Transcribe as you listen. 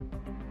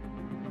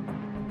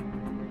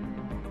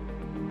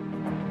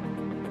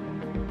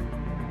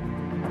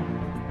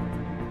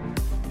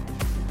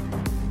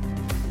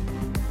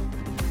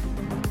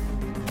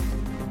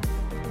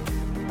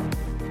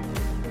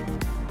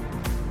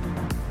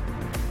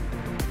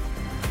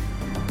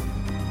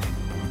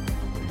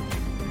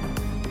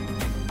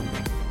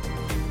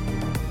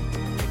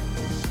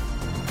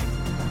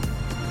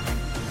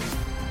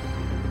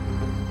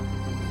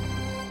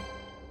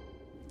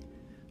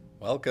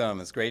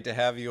Welcome. It's great to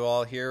have you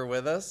all here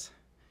with us.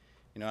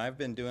 I've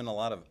been doing a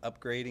lot of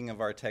upgrading of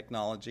our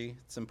technology.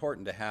 It's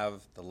important to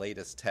have the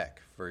latest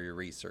tech for your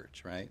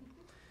research, right?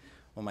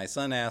 Well, my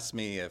son asked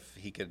me if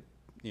he could,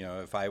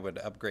 if I would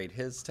upgrade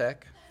his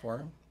tech for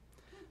him.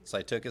 So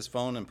I took his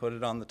phone and put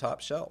it on the top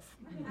shelf.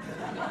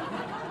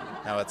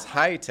 Now it's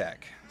high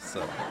tech, so.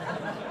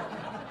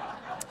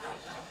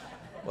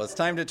 Well, it's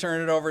time to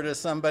turn it over to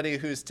somebody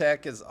whose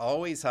tech is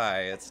always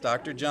high. It's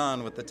Dr.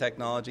 John with the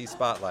Technology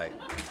Spotlight.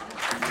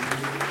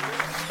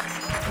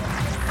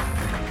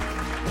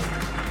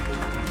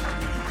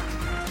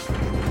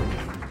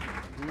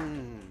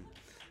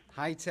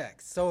 High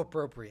tech, so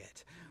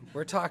appropriate.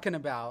 We're talking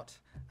about,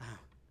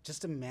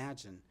 just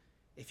imagine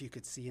if you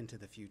could see into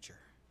the future.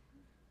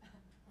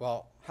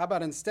 Well, how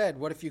about instead,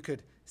 what if you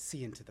could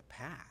see into the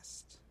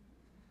past?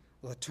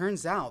 Well, it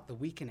turns out that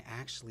we can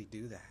actually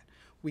do that.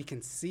 We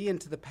can see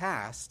into the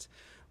past,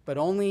 but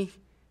only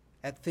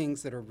at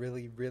things that are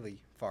really,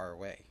 really far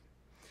away.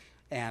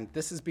 And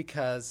this is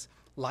because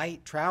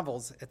light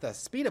travels at the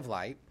speed of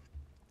light.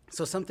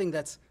 So something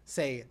that's,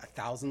 say,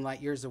 1,000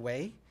 light years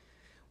away,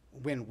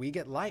 when we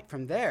get light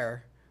from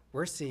there,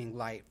 we're seeing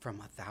light from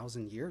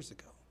 1,000 years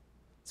ago.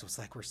 So it's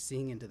like we're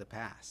seeing into the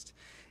past.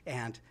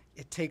 And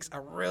it takes a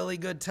really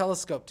good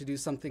telescope to do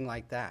something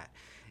like that.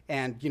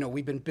 And,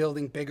 we've been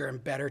building bigger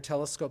and better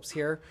telescopes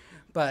here,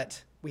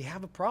 but we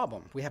have a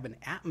problem. We have an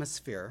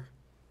atmosphere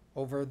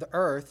over the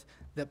Earth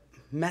that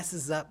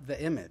messes up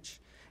the image.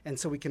 And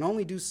so we can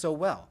only do so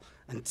well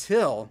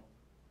until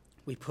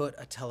we put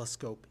a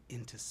telescope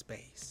into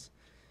space.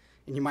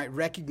 And you might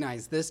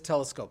recognize this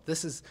telescope.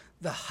 This is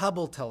the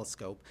Hubble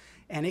telescope,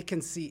 and it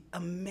can see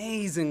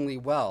amazingly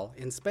well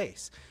in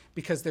space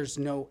because there's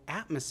no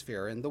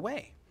atmosphere in the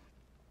way.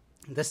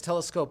 This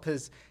telescope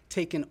has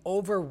taken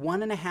over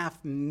 1.5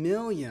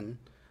 million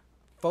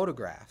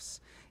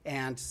photographs,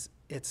 and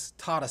it's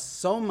taught us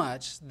so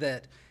much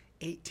that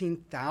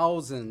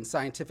 18,000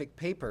 scientific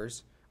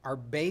papers are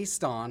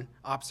based on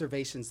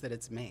observations that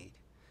it's made.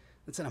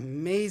 It's an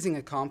amazing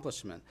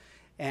accomplishment,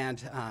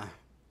 and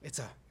it's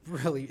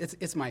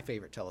my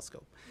favorite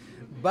telescope.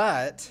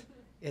 But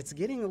it's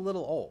getting a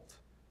little old.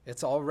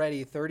 It's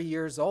already 30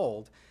 years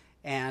old,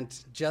 and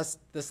just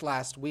this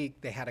last week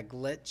they had a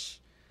glitch,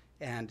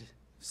 and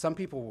some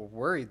people were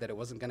worried that it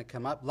wasn't going to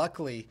come up.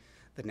 Luckily,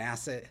 the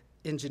NASA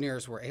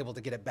engineers were able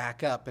to get it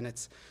back up, and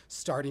it's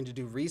starting to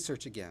do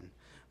research again.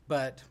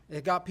 But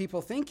it got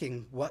people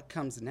thinking, what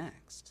comes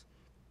next?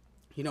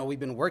 We've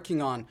been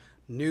working on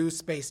new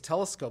space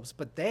telescopes,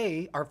 but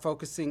they are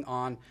focusing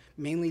on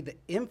mainly the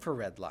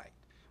infrared light,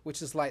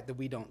 which is light that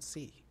we don't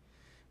see.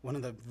 One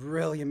of the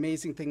really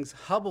amazing things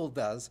Hubble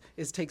does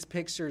is takes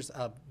pictures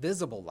of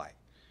visible light,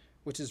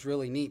 which is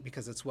really neat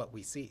because it's what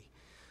we see.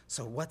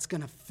 So what's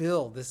going to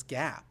fill this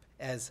gap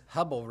as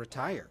Hubble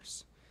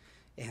retires?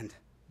 And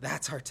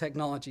that's our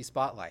technology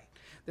spotlight.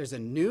 There's a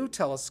new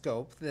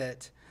telescope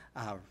that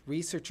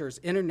researchers,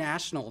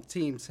 international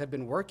teams have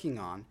been working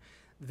on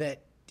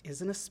that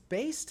isn't a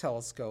space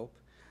telescope,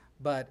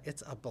 but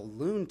it's a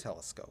balloon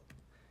telescope.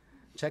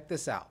 Check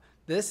this out.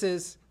 This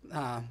is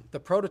the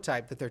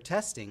prototype that they're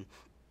testing,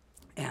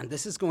 and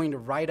this is going to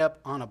ride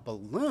up on a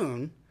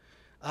balloon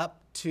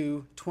up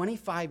to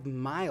 25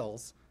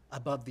 miles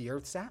above the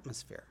Earth's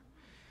atmosphere.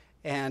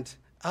 And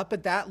up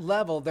at that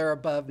level, they're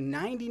above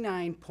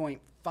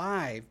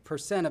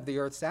 99.5% of the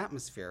Earth's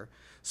atmosphere,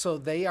 so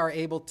they are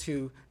able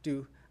to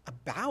do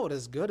about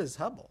as good as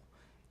Hubble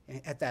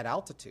at that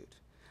altitude.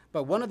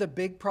 But one of the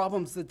big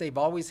problems that they've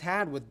always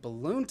had with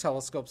balloon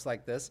telescopes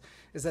like this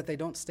is that they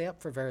don't stay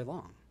up for very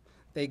long.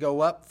 They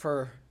go up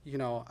for,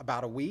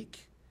 about a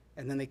week,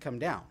 and then they come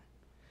down.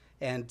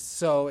 And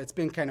so it's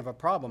been kind of a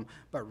problem.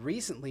 But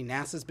recently,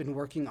 NASA's been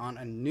working on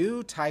a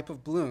new type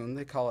of balloon,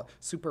 they call it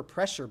super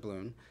pressure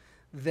balloon,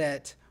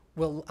 that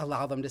will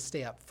allow them to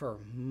stay up for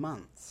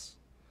months.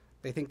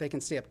 They think they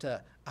can stay up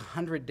to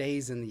 100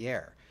 days in the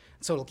air.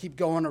 So it'll keep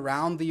going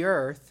around the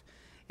Earth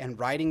and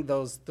riding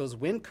those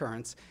wind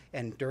currents,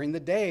 and during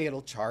the day,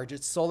 it'll charge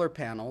its solar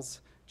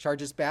panels,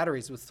 charge its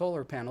batteries with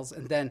solar panels,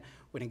 and then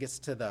when it gets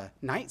to the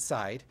night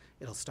side,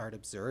 it'll start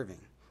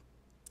observing.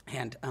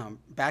 And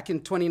back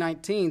in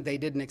 2019, they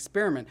did an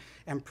experiment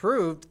and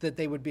proved that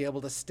they would be able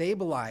to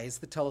stabilize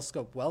the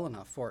telescope well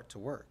enough for it to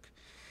work.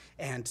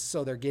 And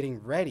so they're getting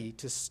ready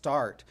to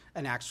start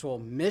an actual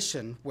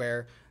mission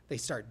where they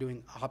start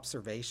doing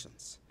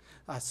observations.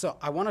 So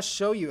I want to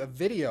show you a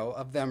video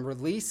of them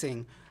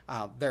releasing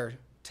their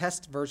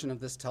test version of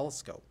this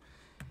telescope.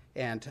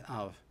 And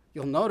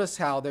you'll notice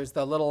how there's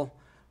the little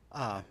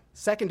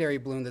secondary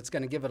balloon that's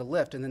going to give it a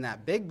lift, and then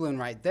that big balloon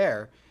right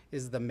there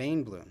is the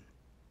main balloon.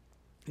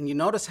 And you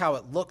notice how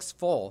it looks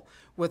full.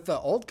 With the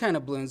old kind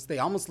of balloons, they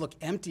almost look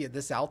empty at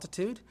this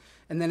altitude,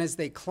 and then as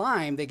they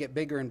climb, they get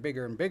bigger and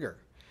bigger and bigger.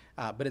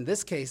 But in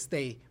this case,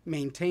 they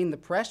maintain the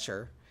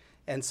pressure,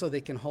 and so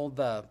they can hold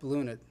the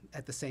balloon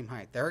at the same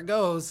height. There it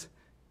goes,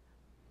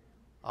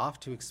 off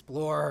to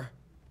explore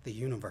the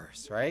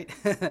universe, right?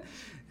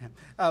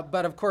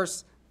 But of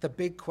course, the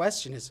big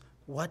question is,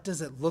 what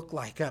does it look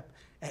like up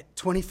at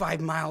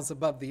 25 miles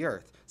above the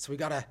Earth? So we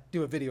got to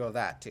do a video of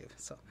that too.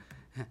 So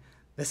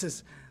this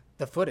is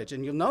the footage,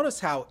 and you'll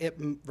notice how it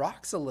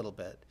rocks a little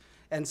bit.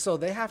 And so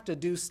they have to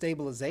do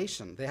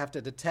stabilization. They have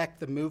to detect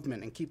the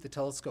movement and keep the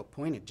telescope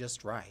pointed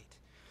just right.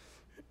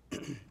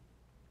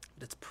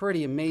 It's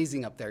pretty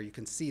amazing up there. You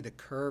can see the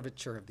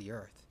curvature of the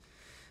Earth.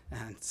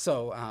 And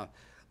so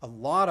a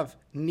lot of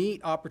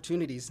neat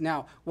opportunities.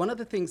 Now, one of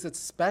the things that's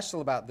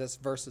special about this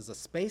versus a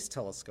space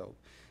telescope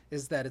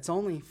is that it's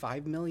only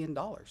 $5 million.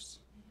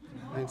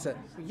 And so,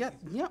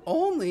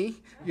 only,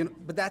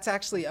 but that's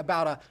actually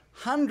about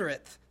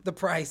 100th the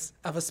price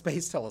of a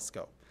space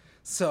telescope.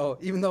 So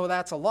even though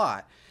that's a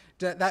lot,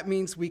 that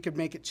means we could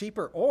make it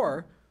cheaper,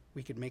 or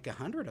we could make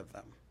 100 of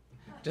them.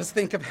 Just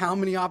think of how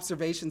many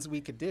observations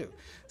we could do.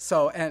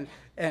 So, and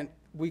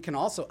we can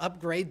also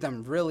upgrade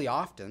them really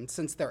often.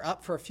 Since they're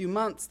up for a few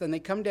months, then they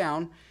come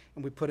down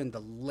and we put in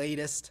the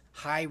latest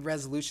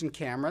high-resolution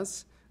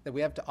cameras that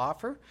we have to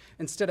offer.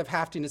 Instead of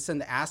having to send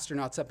the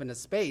astronauts up into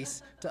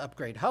space to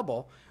upgrade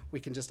Hubble, we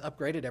can just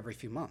upgrade it every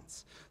few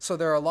months. So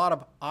there are a lot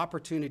of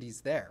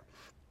opportunities there.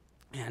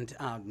 And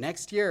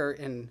next year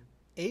in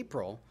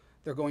April,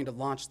 they're going to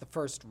launch the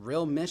first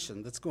real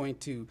mission that's going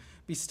to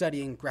be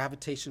studying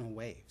gravitational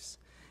waves.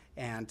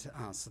 And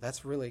so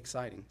that's really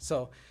exciting.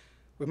 So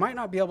we might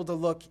not be able to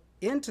look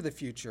into the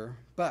future,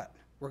 but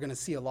we're going to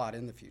see a lot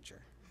in the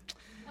future.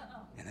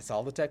 And that's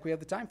all the tech we have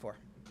the time for.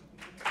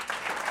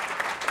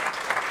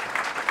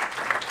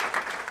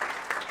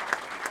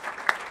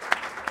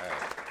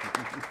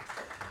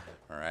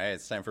 All right,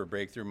 it's time for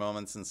Breakthrough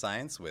Moments in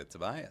Science with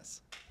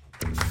Tobias.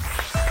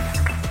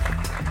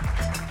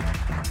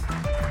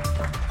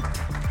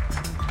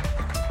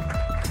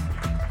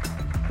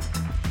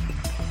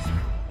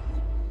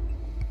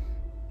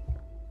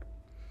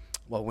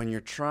 Well, when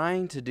you're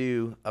trying to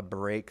do a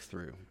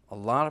breakthrough, a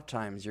lot of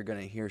times you're going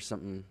to hear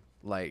something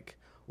like,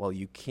 well,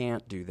 you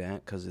can't do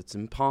that because it's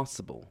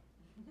impossible,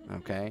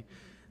 okay?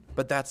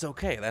 But that's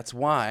okay. That's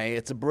why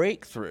it's a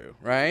breakthrough,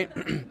 right?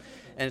 And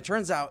it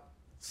turns out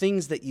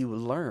things that you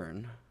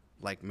learn,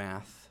 like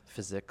math,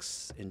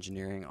 physics,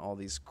 engineering, all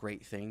these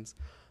great things,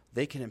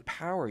 they can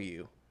empower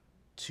you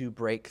to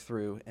break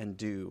through and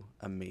do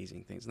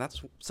amazing things. And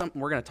that's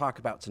something we're going to talk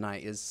about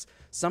tonight, is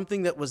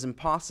something that was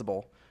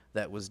impossible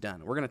that was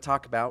done. We're going to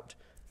talk about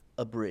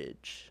a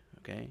bridge,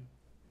 okay?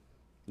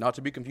 Not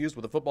to be confused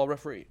with a football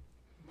referee.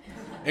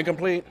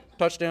 Incomplete,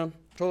 touchdown,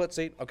 toilet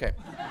seat, okay.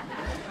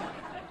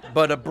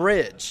 But a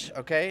bridge,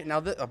 okay? Now,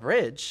 a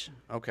bridge,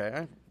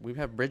 okay, we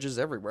have bridges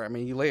everywhere. I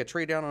mean, you lay a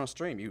tree down on a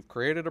stream, you've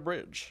created a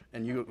bridge,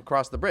 and you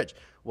cross the bridge.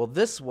 Well,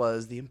 this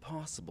was the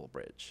impossible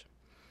bridge.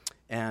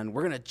 And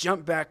we're going to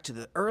jump back to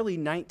the early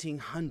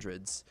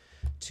 1900s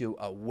to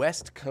a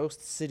West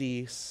Coast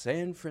city,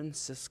 San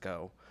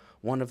Francisco,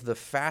 one of the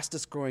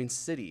fastest growing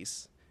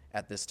cities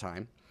at this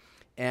time.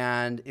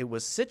 And it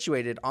was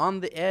situated on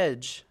the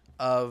edge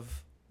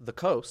of the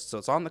coast. So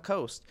it's on the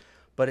coast,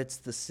 but it's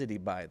the city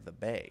by the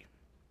bay.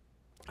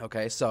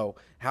 Okay, so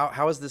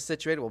how is this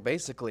situated? Well,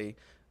 basically,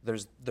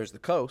 there's the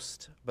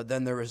coast, but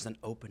then there is an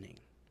opening.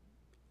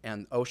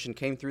 And the ocean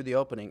came through the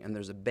opening, and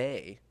there's a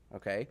bay,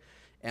 okay?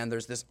 And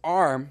there's this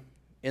arm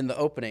in the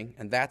opening,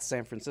 and that's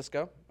San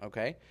Francisco,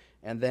 okay?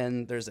 And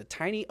then there's a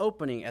tiny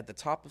opening at the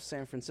top of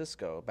San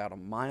Francisco, about a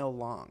mile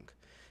long,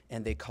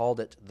 and they called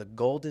it the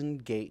Golden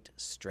Gate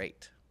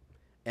Strait.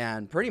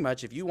 And pretty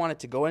much if you wanted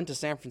to go into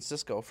San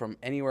Francisco from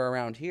anywhere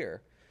around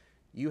here,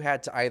 you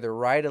had to either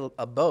ride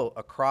a boat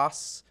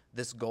across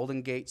this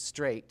Golden Gate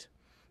Strait,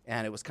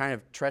 and it was kind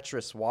of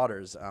treacherous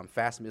waters,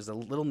 fast. It was a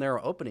little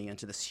narrow opening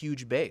into this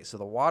huge bay, so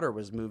the water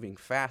was moving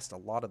fast a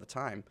lot of the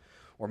time,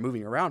 or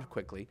moving around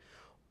quickly.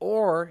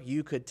 Or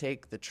you could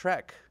take the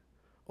trek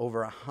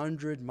over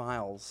 100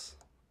 miles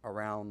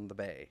around the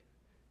bay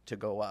to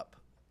go up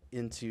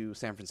into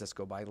San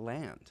Francisco by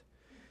land.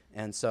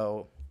 And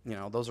so,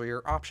 those are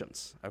your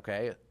options,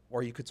 okay?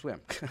 Or you could swim.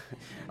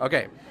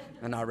 Okay,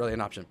 and not really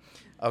an option.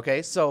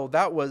 Okay, so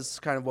that was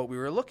kind of what we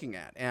were looking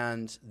at.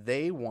 And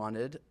they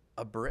wanted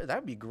a bridge. That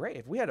would be great.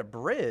 If we had a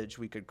bridge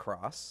we could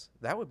cross,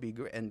 that would be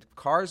great. And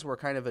cars were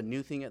kind of a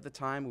new thing at the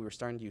time. We were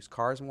starting to use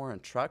cars more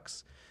and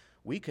trucks.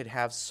 We could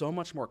have so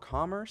much more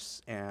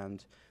commerce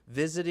and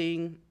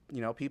visiting,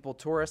 people,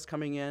 tourists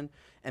coming in,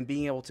 and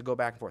being able to go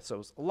back and forth. So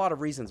there's a lot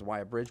of reasons why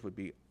a bridge would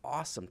be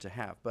awesome to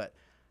have. But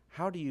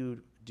how do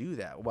you do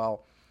that?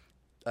 Well,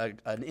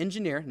 an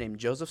engineer named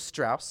Joseph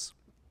Strauss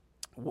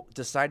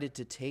decided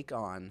to take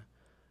on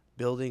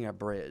building a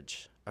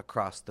bridge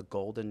across the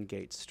Golden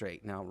Gate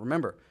Strait. Now,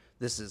 remember,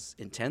 this is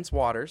intense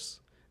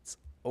waters. It's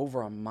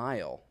over a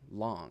mile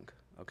long,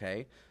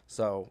 okay?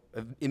 So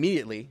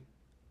immediately,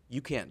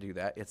 you can't do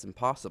that. It's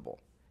impossible.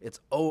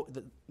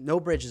 No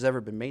bridge has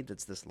ever been made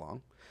that's this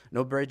long.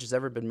 No bridge has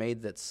ever been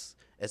made that's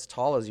as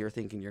tall as you're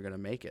thinking you're going to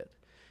make it.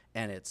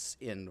 And it's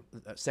in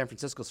San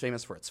Francisco's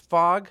famous for its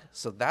fog,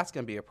 so that's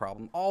going to be a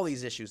problem. All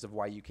these issues of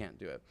why you can't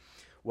do it.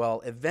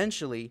 Well,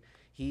 eventually,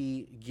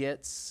 he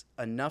gets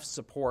enough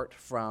support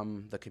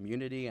from the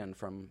community and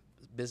from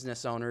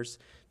business owners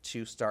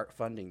to start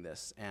funding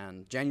this.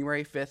 And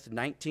January 5th,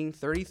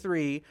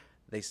 1933,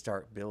 they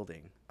start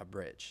building a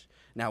bridge.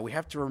 Now, we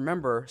have to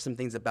remember some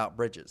things about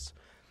bridges.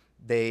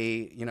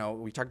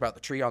 We talked about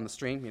the tree on the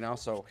stream,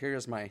 so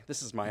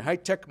this is my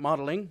high-tech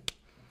modeling.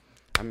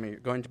 I'm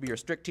going to be your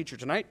strict teacher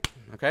tonight,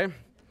 okay?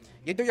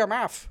 You do your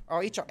math.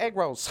 I'll eat your egg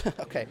rolls.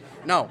 Okay,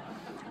 no.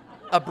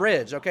 A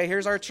bridge, okay?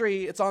 Here's our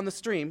tree. It's on the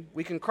stream.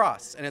 We can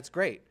cross, and it's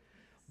great.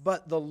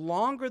 But the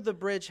longer the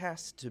bridge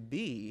has to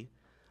be,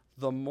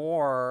 the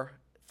more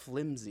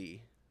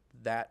flimsy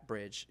that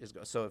bridge is.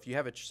 So if you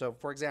have so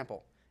for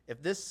example,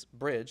 if this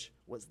bridge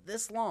was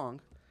this long,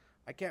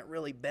 I can't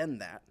really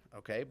bend that,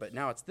 okay? But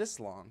now it's this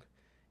long,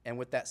 and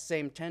with that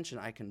same tension,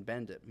 I can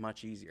bend it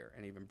much easier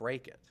and even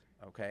break it,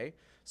 okay?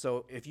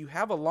 So if you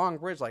have a long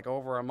bridge, like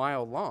over a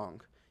mile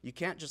long, you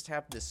can't just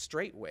have this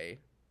straight way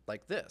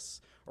like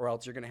this, or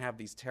else you're going to have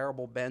these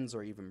terrible bends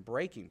or even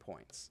breaking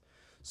points.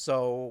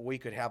 So we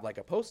could have like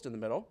a post in the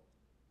middle,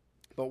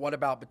 but what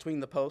about between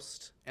the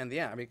post and the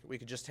end? I mean, we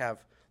could just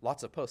have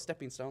lots of post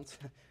stepping stones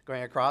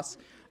going across.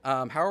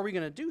 How are we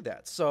going to do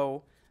that?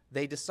 So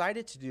they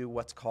decided to do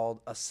what's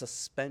called a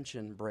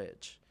suspension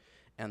bridge.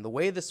 And the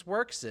way this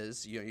works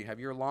is you have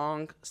your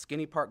long,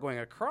 skinny part going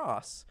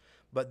across,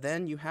 but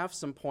then you have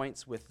some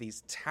points with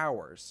these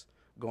towers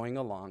going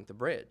along the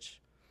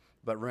bridge.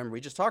 But remember,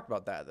 we just talked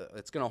about that.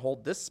 It's going to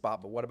hold this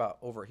spot, but what about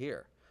over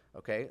here?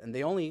 Okay, and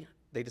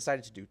they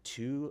decided to do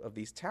 2 of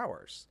these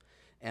towers.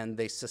 And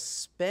they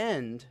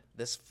suspend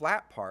this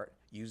flat part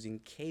using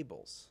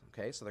cables.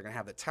 Okay, so they're going to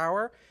have the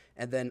tower,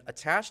 and then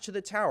attached to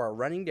the tower,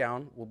 running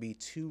down, will be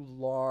 2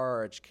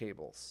 large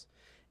cables.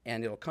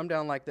 And it'll come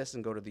down like this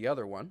and go to the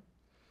other one.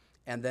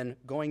 And then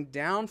going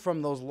down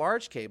from those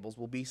large cables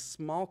will be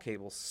small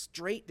cables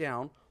straight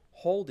down,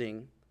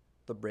 holding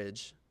the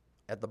bridge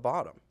at the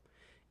bottom.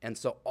 And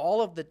so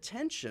all of the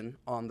tension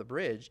on the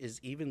bridge is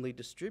evenly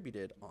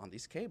distributed on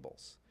these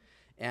cables.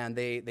 And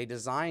they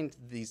designed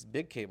these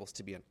big cables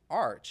to be an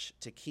arch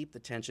to keep the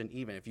tension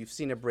even. If you've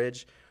seen a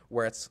bridge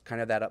where it's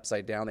kind of that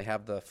upside down, they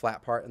have the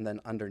flat part and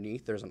then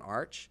underneath there's an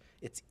arch.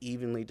 It's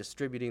evenly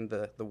distributing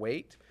the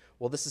weight.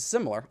 Well, this is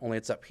similar, only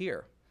it's up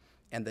here.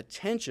 And the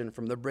tension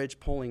from the bridge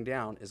pulling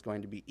down is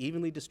going to be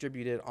evenly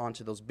distributed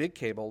onto those big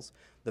cables.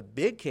 The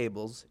big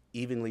cables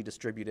evenly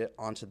distributed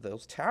onto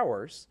those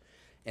towers.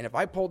 And if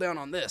I pull down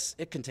on this,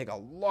 it can take a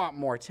lot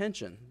more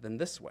tension than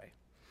this way.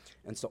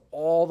 And so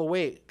all the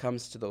weight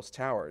comes to those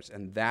towers,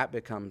 and that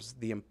becomes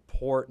the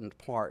important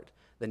part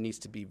that needs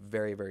to be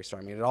very, very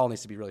strong. I mean, it all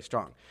needs to be really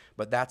strong,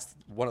 but that's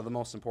one of the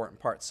most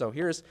important parts. So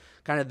here's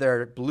kind of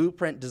their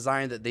blueprint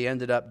design that they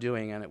ended up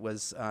doing, and it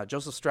was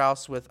Joseph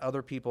Strauss with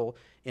other people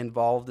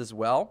involved as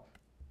well.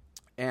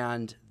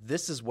 And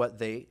this is what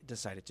they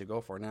decided to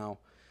go for. Now,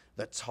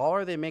 the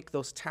taller they make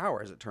those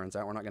towers, it turns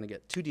out, we're not going to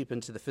get too deep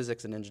into the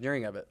physics and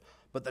engineering of it,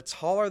 but the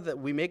taller that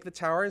we make the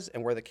towers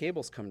and where the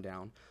cables come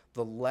down,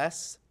 the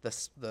less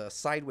the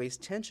sideways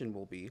tension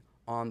will be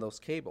on those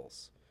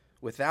cables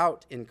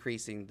without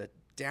increasing the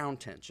down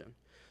tension.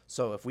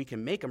 So if we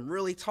can make them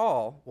really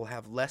tall, we'll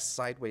have less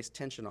sideways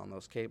tension on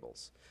those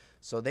cables.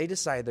 So they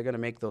decide they're going to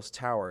make those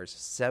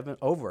towers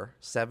over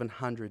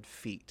 700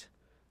 feet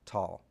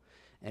tall.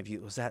 And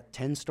was that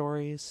 10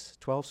 stories,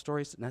 12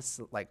 stories? And that's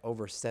like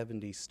over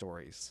 70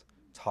 stories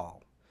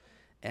tall.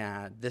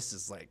 And this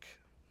is like,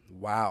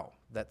 wow,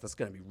 that's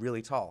going to be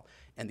really tall.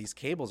 And these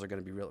cables are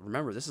going to be real.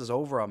 Remember, this is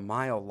over a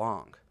mile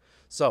long.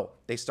 So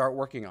they start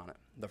working on it.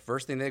 The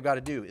first thing they've got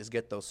to do is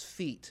get those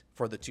feet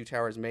for the 2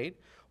 towers made.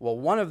 Well,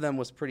 one of them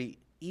was pretty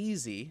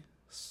easy,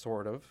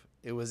 sort of.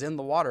 It was in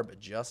the water, but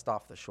just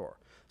off the shore.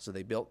 So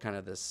they built kind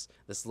of this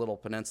little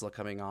peninsula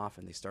coming off,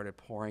 and they started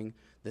pouring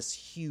this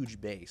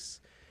huge base.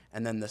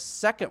 And then the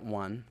second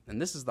one,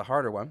 and this is the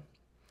harder one,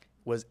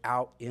 was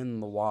out in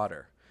the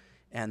water.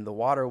 And the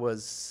water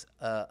was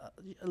a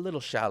little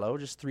shallow,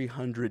 just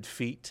 300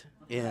 feet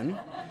in.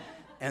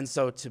 And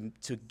so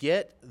to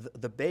get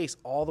the base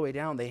all the way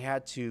down, they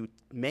had to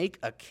make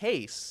a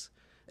case.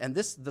 And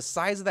the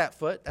size of that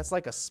foot, that's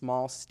like a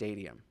small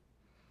stadium.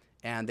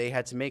 And they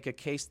had to make a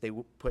case they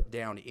put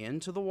down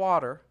into the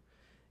water,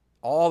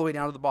 all the way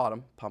down to the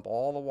bottom, pump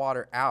all the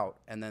water out,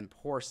 and then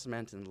pour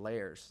cement in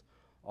layers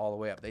all the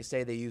way up. They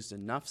say they used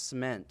enough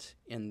cement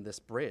in this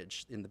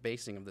bridge, in the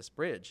basing of this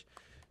bridge,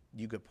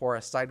 you could pour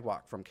a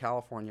sidewalk from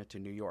California to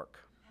New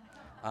York.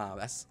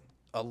 That's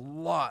a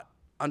lot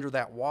under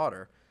that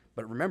water.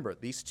 But remember,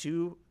 these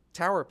 2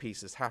 tower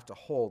pieces have to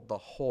hold the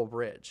whole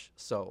bridge.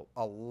 So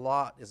a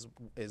lot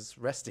is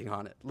resting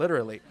on it,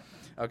 literally.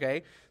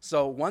 Okay?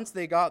 So once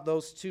they got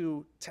those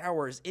 2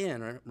 towers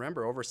in,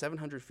 remember, over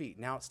 700 feet,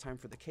 now it's time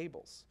for the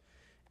cables.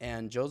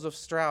 And Joseph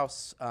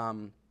Strauss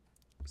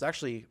was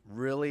actually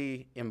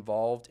really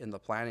involved in the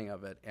planning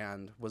of it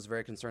and was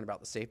very concerned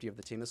about the safety of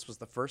the team. This was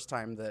the first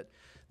time that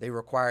they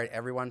required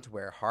everyone to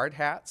wear hard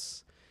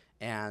hats,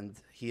 and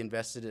he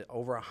invested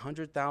over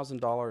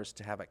 $100,000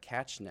 to have a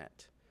catch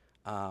net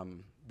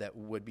that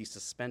would be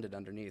suspended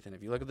underneath. And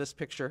if you look at this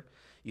picture,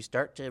 you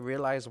start to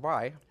realize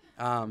why.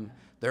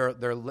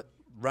 They're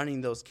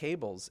running those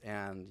cables,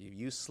 and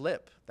you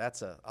slip.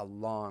 That's a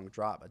long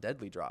drop, a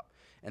deadly drop.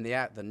 And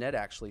the net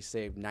actually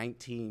saved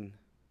 19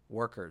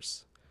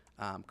 workers.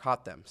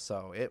 Caught them,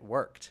 so it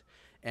worked.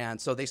 And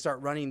so they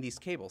start running these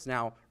cables.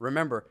 Now,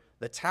 remember,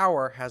 the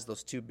tower has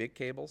those two big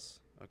cables,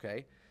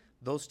 okay?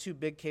 Those two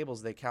big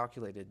cables they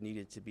calculated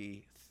needed to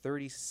be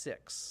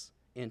 36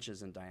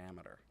 inches in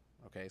diameter,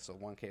 okay? So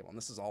one cable, and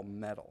this is all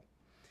metal.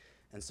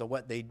 And so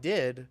what they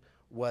did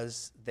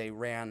was they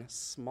ran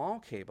small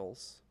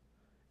cables,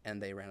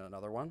 and they ran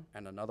another one,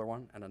 and another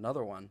one, and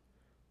another one,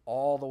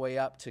 all the way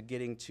up to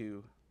getting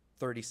to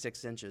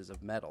 36 inches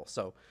of metal.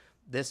 So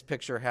this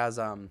picture has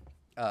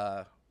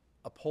a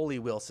pulley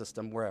wheel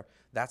system where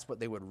that's what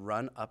they would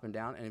run up and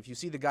down. And if you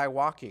see the guy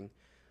walking,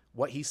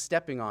 what he's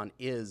stepping on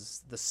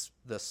is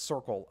the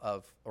circle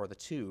of, or the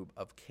tube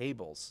of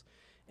cables.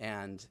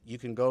 And you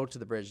can go to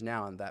the bridge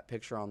now, and that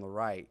picture on the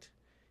right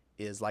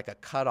is like a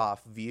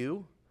cutoff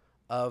view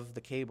of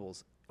the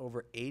cables.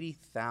 Over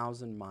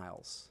 80,000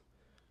 miles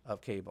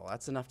of cable.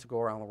 That's enough to go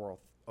around the world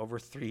over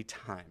 3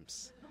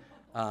 times.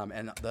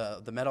 And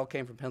the metal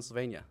came from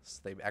Pennsylvania.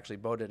 So they actually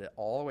boated it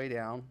all the way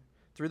down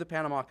through the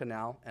Panama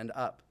Canal and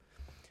up.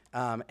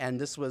 And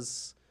this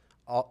was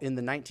all in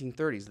the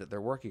 1930s that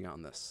they're working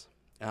on this.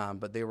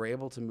 But they were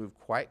able to move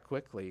quite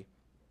quickly.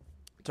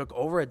 It took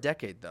over a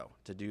decade, though,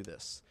 to do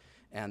this.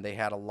 And they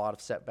had a lot of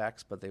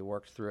setbacks, but they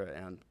worked through it.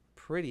 And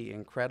pretty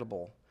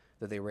incredible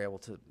that they were able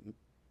to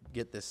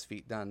get this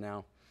feat done.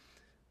 Now,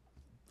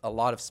 a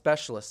lot of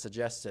specialists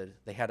suggested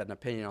they had an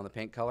opinion on the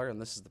paint color,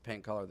 and this is the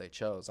paint color they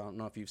chose. I don't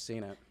know if you've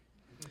seen it.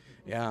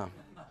 Yeah.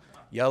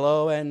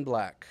 Yellow and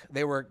black.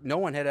 No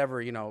one had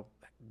ever,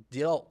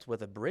 dealt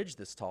with a bridge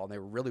this tall, and they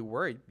were really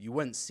worried you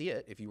wouldn't see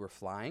it if you were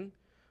flying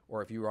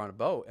or if you were on a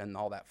boat and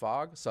all that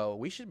fog. So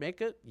we should make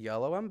it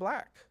yellow and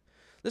black.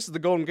 This is the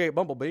Golden Gate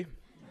Bumblebee.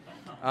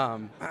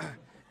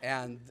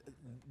 And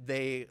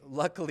they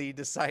luckily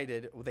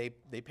decided,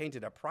 they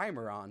painted a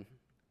primer on,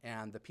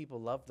 and the people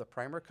loved the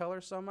primer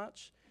color so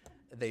much,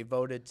 they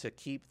voted to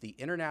keep the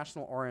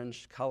international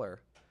orange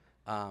color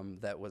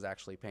that was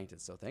actually painted.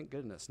 So thank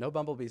goodness, no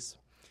bumblebees.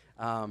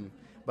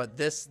 But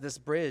this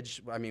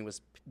bridge,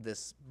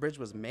 this bridge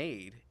was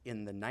made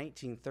in the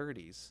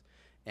 1930s,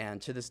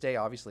 and to this day,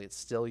 obviously, it's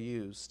still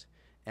used,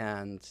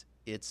 and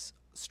it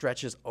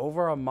stretches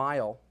over a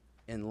mile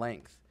in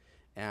length,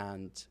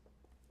 and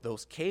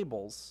those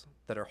cables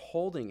that are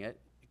holding it,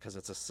 because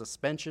it's a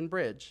suspension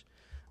bridge,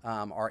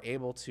 are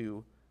able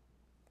to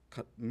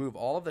move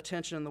all of the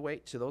tension and the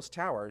weight to those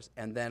towers,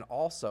 and then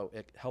also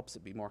it helps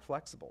it be more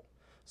flexible.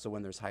 So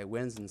when there's high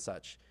winds and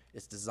such,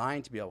 it's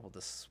designed to be able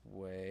to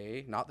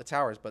sway, not the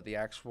towers, but the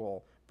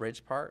actual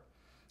bridge part,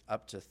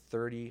 up to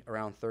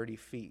around 30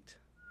 feet.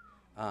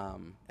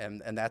 And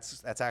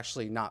that's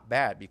actually not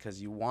bad,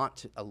 because you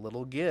want a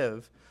little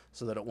give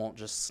so that it won't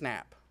just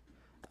snap.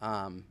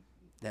 And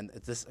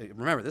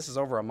remember, this is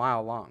over a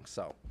mile long.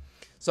 So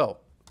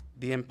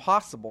the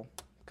impossible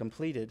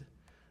completed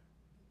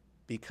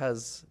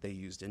because they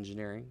used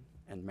engineering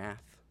and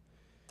math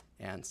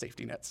and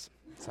safety nets.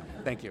 So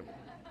thank you.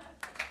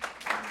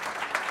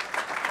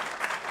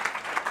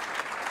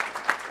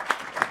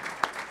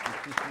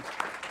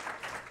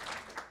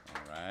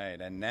 All right,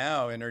 and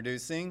now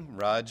introducing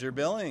Roger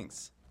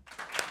Billings.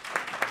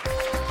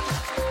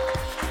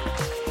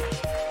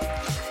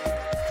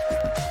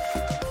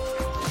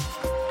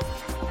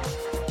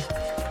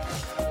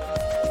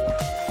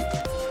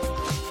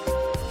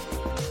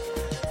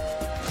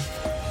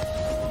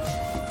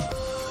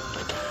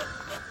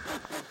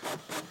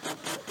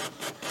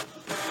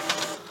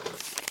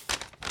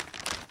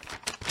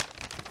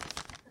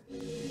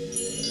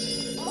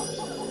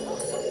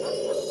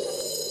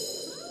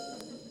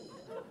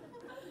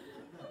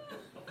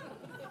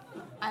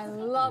 I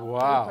love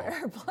Wow. paper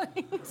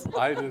airplanes.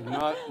 I did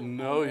not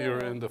know you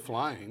were into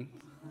flying.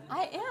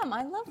 I am.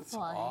 I love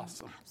flying.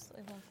 awesome.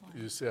 Absolutely love flying.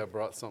 You see, I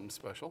brought something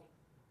special.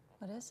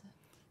 What is it?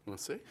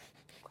 Let's see.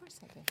 Of course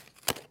I do.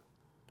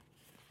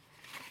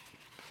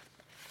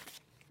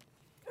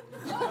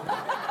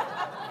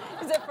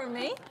 Is it for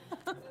me?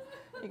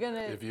 You're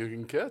gonna If you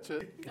can catch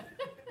it,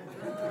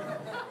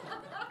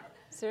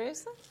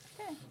 seriously?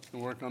 Okay.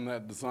 and work on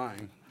that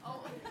design.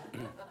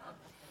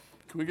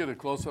 Can we get a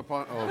close-up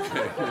on?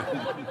 Okay.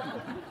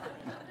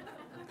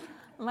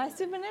 My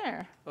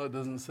souvenir. Oh, it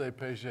doesn't say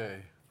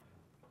Paget.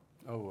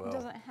 Oh well.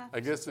 doesn't have I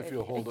to guess say if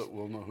you'll hold Paget. it,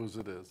 we'll know whose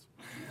it is.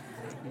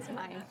 It's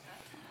mine.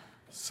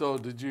 So,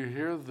 did you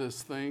hear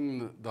this thing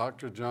that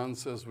Dr. John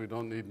says we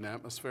don't need an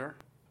atmosphere?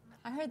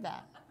 I heard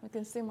that. We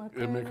can see more It'd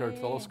clearly. make our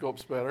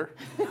telescopes better.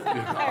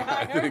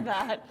 I heard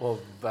that. Well,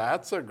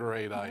 that's a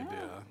great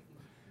idea.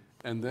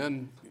 And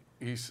then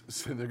he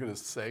said they're going to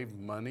save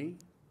money.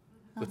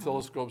 The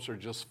telescopes are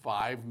just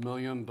 $5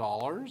 million.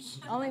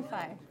 Only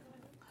 5.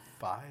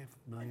 $5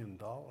 million.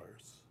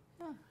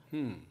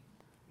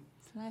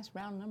 It's a nice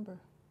round number.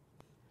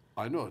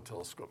 I know a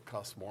telescope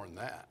costs more than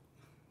that.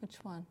 Which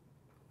one?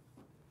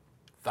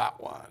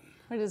 That one.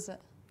 What is it?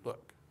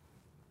 Look.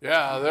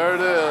 Yeah, there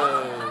it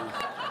is.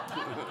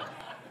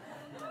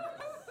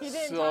 You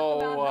didn't So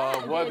talk about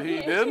that, what did he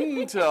you?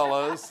 didn't tell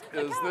us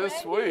is How this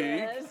right he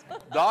week, is.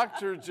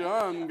 Dr.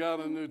 John got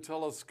a new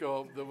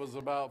telescope that was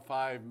about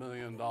 $5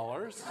 million.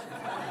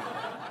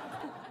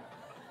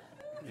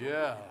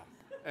 Yeah.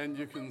 And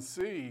you can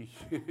see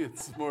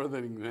it's more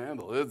than he can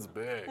handle. It's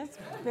big. It's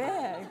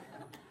big.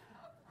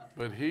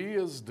 But he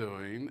is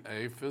doing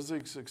a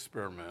physics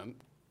experiment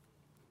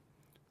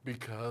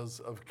because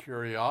of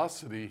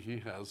curiosity he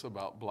has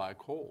about black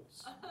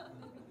holes.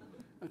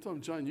 I told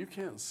him, John, you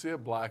can't see a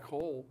black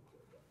hole,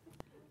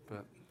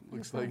 but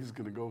looks like he's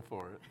going to go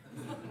for it.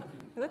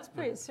 It looks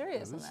pretty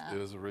serious in This that.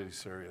 is really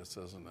serious,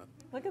 isn't it?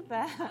 Look at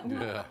that.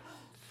 Yeah.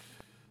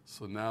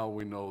 So now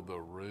we know the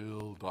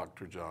real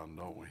Dr. John,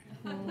 don't we?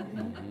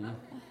 Mm-hmm.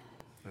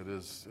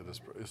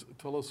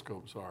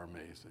 Telescopes are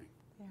amazing.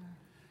 Yeah.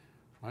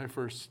 My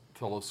first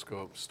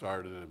telescope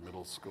started in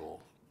middle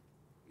school,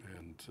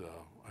 and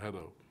I had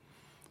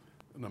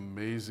an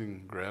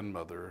amazing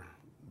grandmother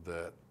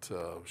that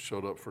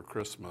showed up for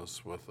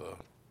Christmas with a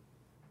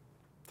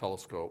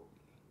telescope.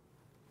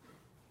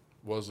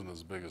 Wasn't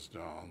as big as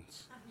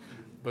John's,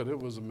 but it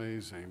was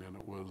amazing, and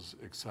it was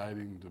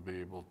exciting to be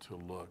able to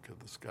look at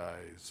the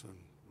skies and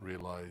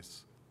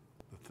realize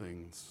the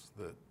things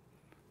that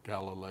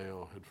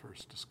Galileo had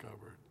first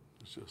discovered.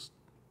 It's just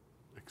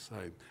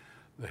exciting.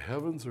 The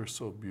heavens are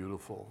so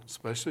beautiful,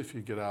 especially if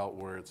you get out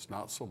where it's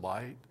not so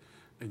light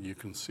and you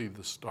can see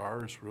the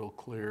stars real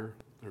clear.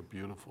 They're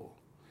beautiful.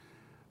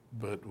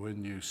 But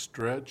when you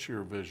stretch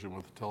your vision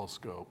with a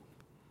telescope,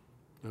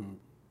 then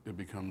it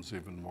becomes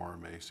even more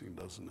amazing,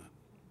 doesn't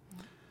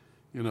it?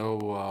 You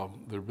know,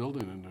 they're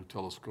building a new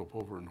telescope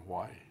over in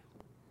Hawaii.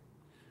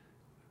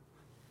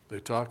 They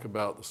talk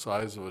about the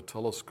size of a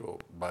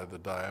telescope by the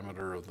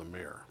diameter of the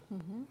mirror,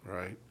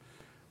 right?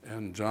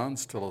 And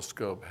John's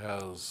telescope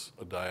has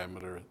a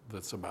diameter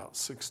that's about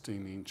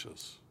 16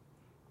 inches,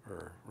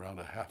 or around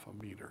a half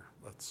a meter.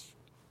 That's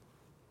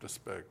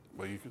just big.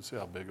 Well, you can see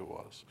how big it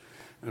was.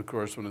 And of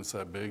course, when it's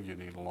that big, you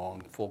need a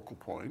long focal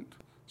point.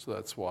 So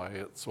that's why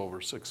it's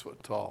over 6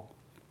 foot tall.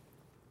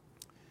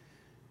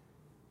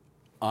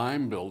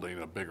 I'm building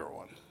a bigger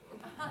one.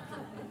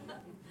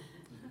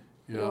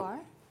 You are?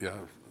 Yeah,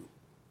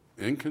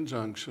 in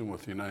conjunction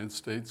with the United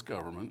States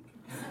government.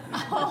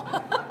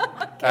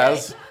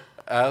 As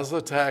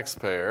a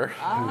taxpayer,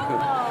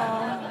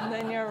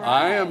 Then you're right.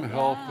 I am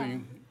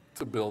helping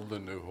to build the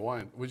new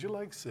Hawaiian. Would you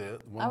like to see it?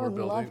 The one I we're would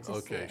building? love to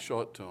see Okay, it.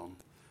 show it to them.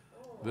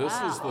 This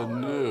is the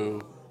new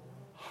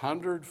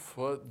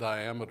 100-foot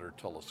diameter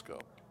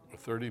telescope,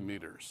 30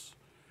 meters.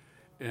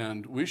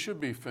 And we should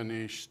be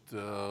finished,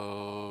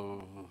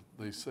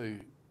 they say,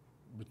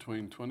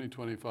 between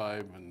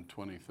 2025 and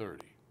 2030.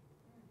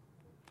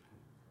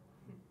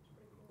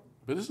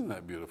 But isn't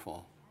that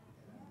beautiful?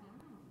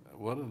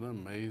 What an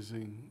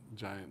amazing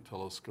giant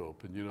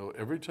telescope. And you know,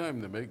 every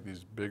time they make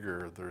these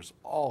bigger, there's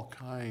all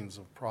kinds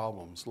of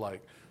problems,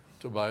 like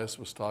Tobias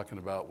was talking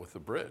about with the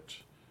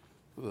bridge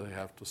that they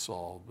have to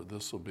solve. But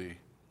this will be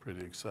pretty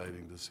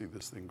exciting to see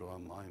this thing go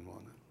online,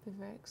 won't it? Be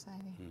very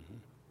exciting.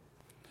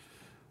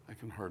 I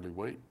can hardly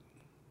wait.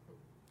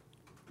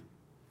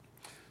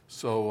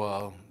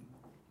 So,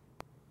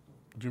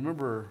 do you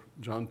remember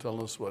John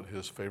telling us what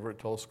his favorite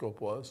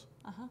telescope was?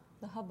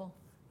 The Hubble.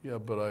 Yeah,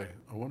 but I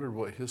wondered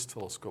what his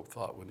telescope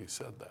thought when he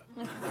said that.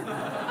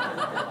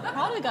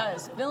 Probably got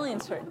his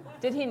feelings hurt.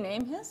 Did he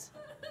name his?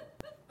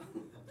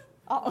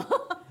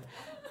 Oh,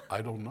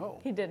 I don't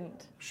know. he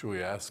didn't. Should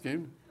we ask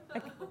him?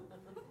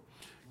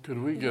 Could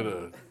we get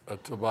a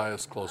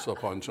Tobias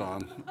close-up on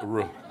John?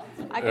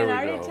 I There can we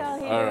already go. tell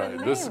he All didn't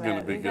right, this is name going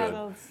it. to be He got good.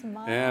 a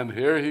smile. And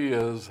here he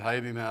is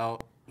hiding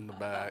out in the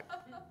back.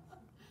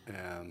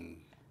 And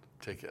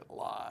take it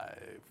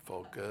live.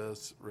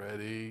 Focus,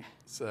 ready,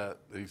 set.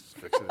 He's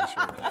fixing his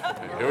shirt.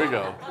 Okay, here we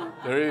go.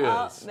 There he is.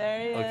 Oh, there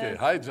he Okay, is.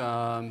 hi,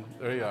 John.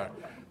 There you are.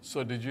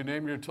 So did you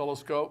name your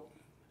telescope?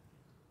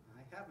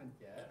 I haven't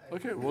yet.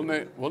 Okay,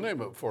 we'll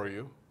name it for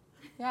you.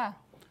 Yeah,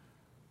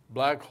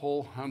 Black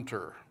Hole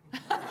Hunter.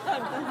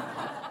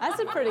 that's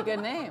a pretty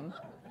good name.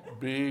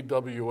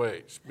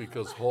 BWH,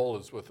 because hole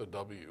is with a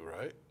W,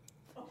 right?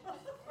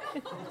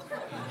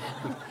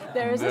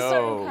 There is a No.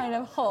 certain kind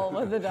of hole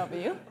with a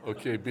W.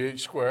 Okay, BH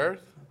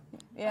squared.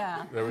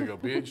 Yeah, There we go,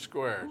 BH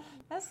squared.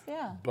 that's,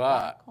 yeah. But-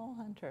 Black hole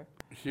hunter.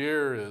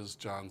 Here is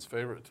John's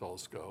favorite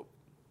telescope.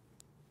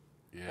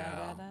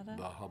 Yeah, Da-da-da-da.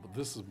 the Hubble.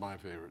 This is my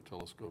favorite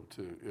telescope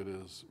too. It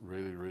is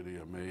really, really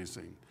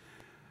amazing.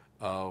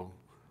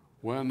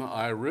 When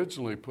I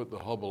originally put the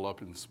Hubble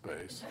up in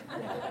space,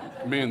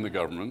 me and the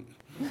government,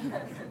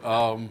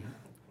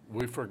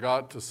 we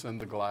forgot to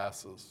send the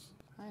glasses.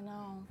 I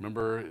know.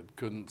 Remember, it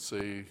couldn't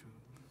see.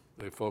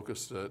 They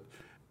focused it,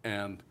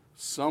 and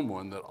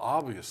someone that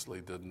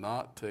obviously did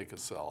not take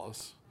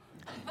Acellus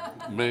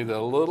made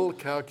a little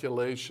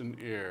calculation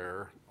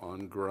error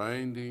on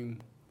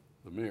grinding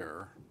the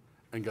mirror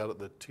and got it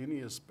the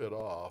teeniest bit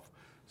off.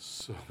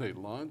 So they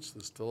launched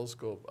this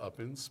telescope up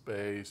in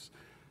space.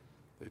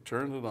 They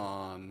turned it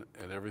on,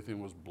 and everything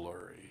was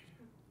blurry.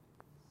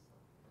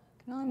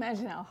 I can only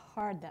imagine how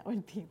hard that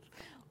would be.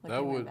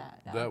 That looking would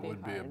at that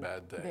would be a hard.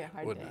 bad It'd day, be a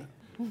hard wouldn't day.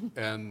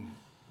 it? And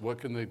what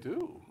can they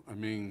do? I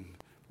mean,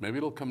 maybe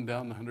it'll come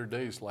down in 100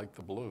 days like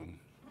the balloon.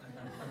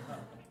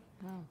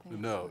 I don't think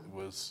No, it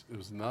was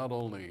not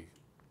only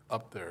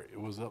up there, it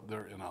was up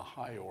there in a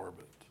high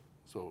orbit.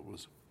 So it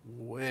was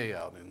way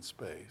out in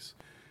space.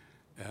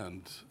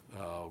 And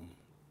a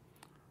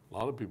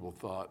lot of people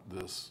thought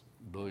this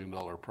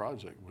billion-dollar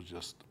project was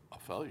just a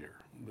failure.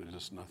 There's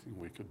just nothing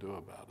we could do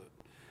about it.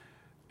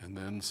 And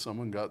then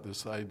someone got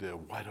this idea,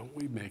 why don't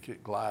we make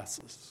it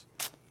glasses?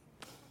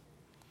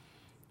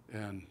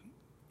 And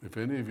if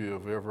any of you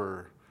have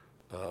ever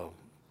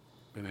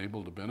been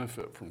able to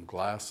benefit from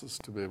glasses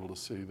to be able to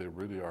see, they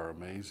really are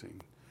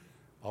amazing.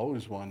 I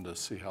always wanted to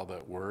see how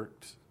that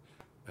worked.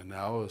 And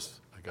now as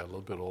I got a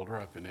little bit older,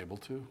 I've been able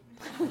to.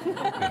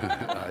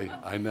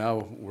 I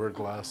now wear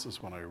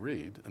glasses when I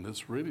read, and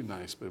it's really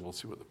nice to be able to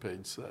see what the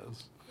page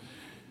says.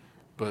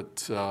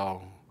 But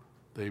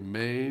they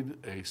made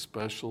a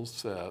special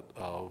set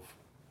of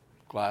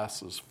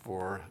glasses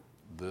for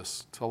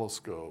this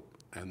telescope,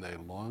 and they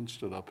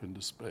launched it up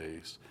into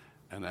space,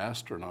 and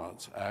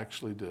astronauts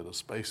actually did a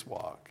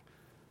spacewalk.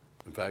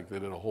 In fact, they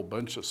did a whole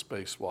bunch of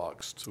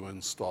spacewalks to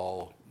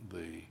install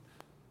the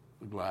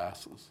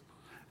glasses,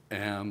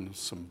 and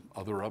some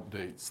other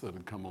updates that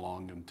had come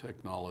along in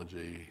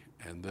technology.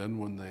 And then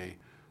when they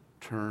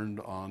turned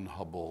on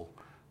Hubble,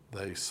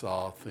 they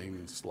saw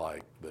things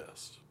like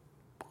this.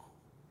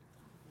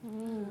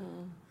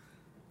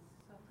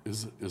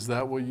 Is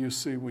that what you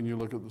see when you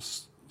look at the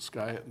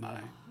sky at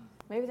night?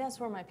 Maybe that's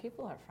where my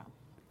people are from.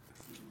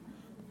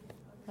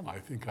 I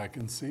think I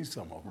can see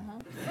some of them.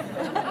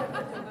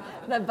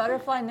 The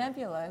Butterfly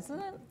Nebula, isn't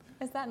it?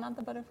 Is that not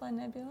the Butterfly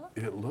Nebula?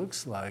 It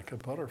looks like a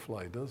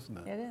butterfly, doesn't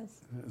it? It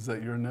is. Is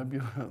that your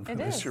nebula? It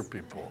That's is. your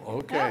people.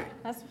 Okay. Yeah,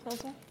 that's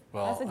okay.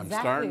 Well, That's I'm exactly.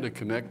 starting to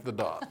connect the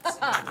dots.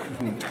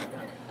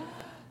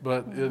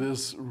 But it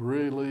is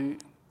really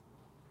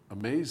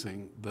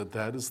amazing that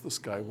that is the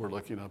sky we're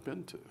looking up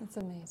into. It's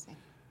amazing.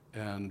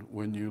 And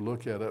when you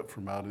look at it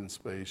from out in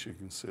space, you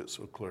can see it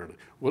so clearly.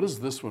 What does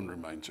this one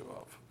remind you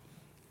of?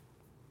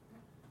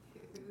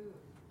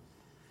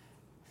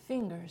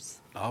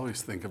 Fingers. I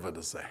always think of it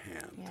as a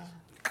hand.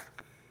 Yeah.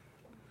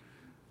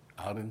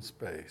 Out in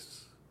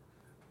space.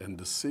 And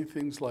to see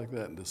things like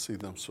that and to see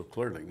them so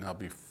clearly. Now,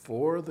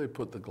 before they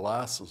put the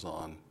glasses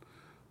on,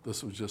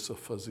 this was just a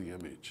fuzzy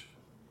image.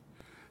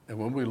 And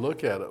when we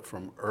look at it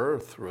from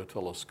Earth through a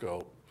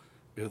telescope,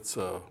 it's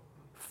a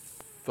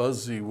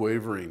fuzzy,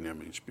 wavering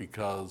image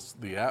because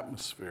the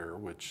atmosphere,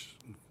 which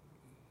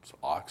is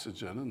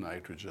oxygen and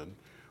nitrogen,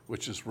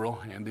 which is real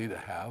handy to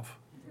have.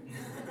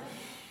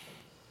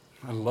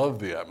 I love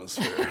the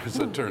atmosphere, as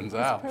it turns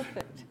out.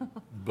 Perfect.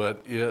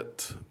 But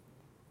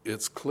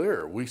it's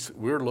clear.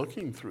 We're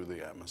looking through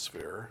the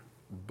atmosphere,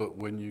 but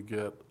when you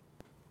get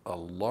a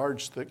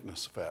large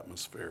thickness of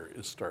atmosphere,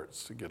 it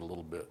starts to get a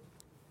little bit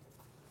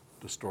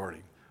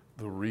distorting.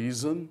 The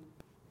reason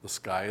the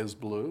sky is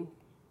blue,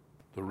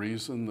 the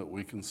reason that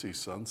we can see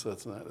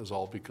sunsets and that is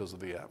all because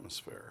of the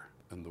atmosphere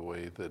and the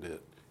way that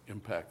it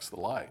impacts the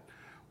light.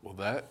 Well,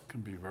 that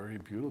can be very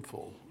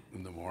beautiful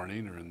in the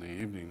morning or in the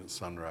evening at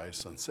sunrise,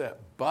 sunset.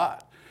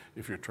 But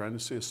if you're trying to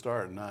see a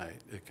star at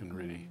night, it can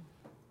really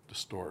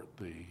distort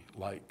the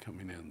light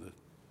coming in, the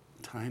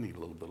tiny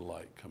little bit of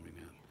light coming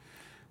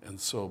in. And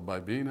so by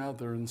being out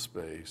there in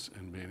space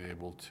and being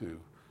able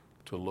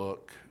to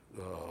look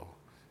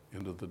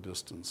into the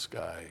distant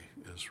sky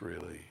is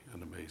really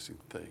an amazing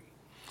thing.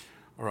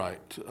 All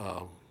right,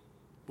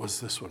 what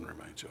does this one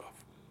remind you of?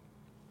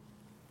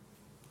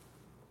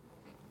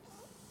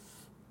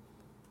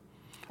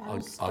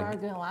 Star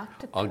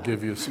Galactica. I'll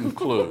give you some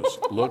clues.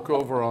 Look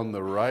over on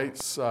the right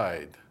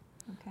side.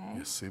 Okay.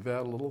 You see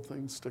that little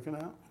thing sticking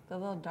out? The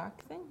little dark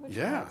thing? Which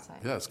Yeah, right side?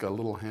 yeah, it's got a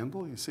little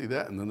handle. You see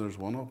that? And then there's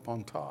one up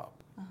on top.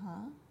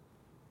 Uh-huh.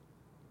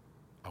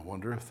 I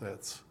wonder if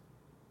that's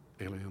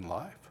alien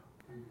life.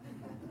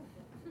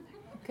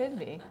 Could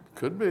be.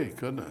 Could be,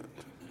 couldn't it?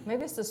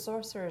 Maybe it's the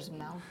Sorcerer's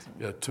Mountain.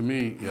 Yeah, to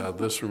me,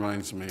 this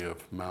reminds me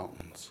of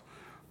mountains.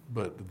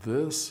 But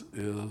this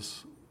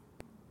is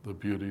the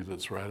beauty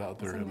that's right out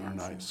there It's in our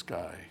amazing. night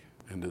sky.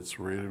 And it's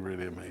really,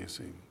 really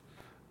amazing.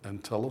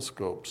 And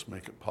telescopes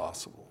make it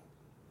possible.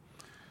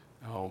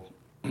 Now,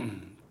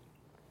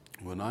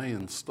 when I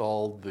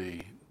installed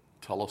the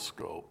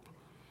telescope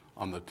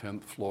on the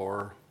 10th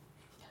floor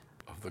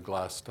of the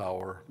glass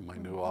tower in my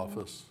new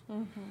office,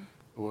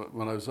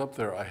 when I was up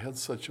there, I had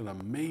such an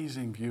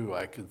amazing view.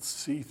 I could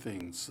see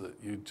things that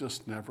you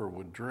just never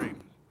would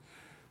dream.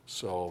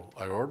 So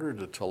I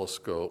ordered a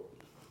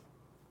telescope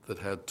that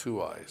had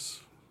two eyes.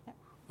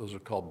 Those are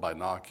called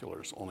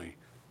binoculars, only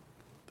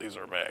these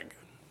are big.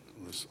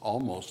 This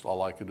almost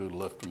all I could do to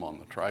lift them on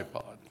the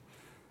tripod.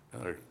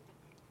 And they're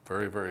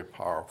very, very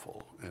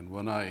powerful. And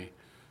when I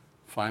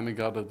finally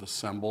got it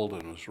assembled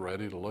and was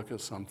ready to look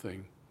at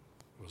something,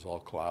 it was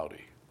all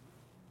cloudy.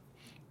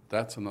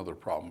 That's another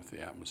problem with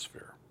the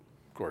atmosphere.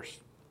 Of course,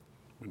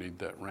 we need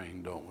that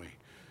rain, don't we?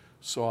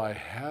 So I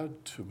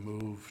had to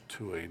move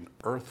to an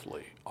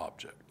earthly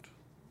object.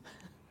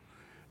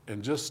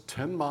 And just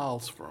 10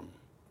 miles from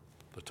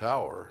the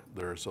tower,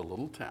 there's a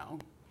little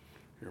town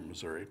here in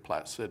Missouri,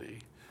 Platte City.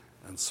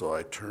 And so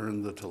I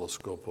turned the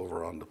telescope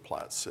over onto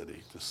Platte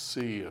City to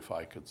see if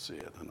I could see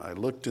it. And I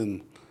looked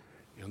in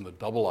the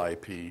double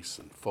eyepiece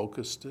and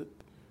focused it.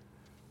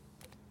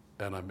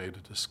 and I made a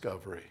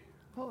discovery.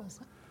 What was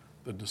it?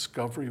 The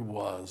discovery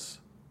was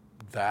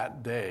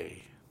that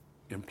day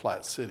in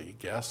Platte City,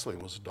 gasoline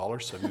was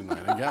 $1.79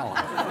 a gallon.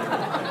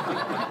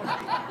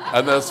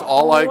 And that's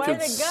all I Way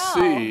could to go.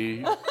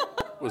 see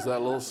was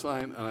that little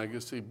sign, and I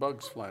could see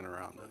bugs flying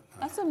around it.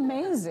 That's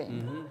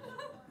amazing.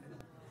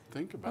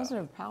 Think about Those it.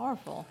 are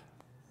powerful.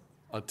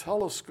 A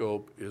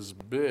telescope is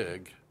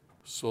big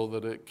so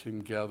that it can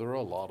gather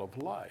a lot of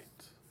light.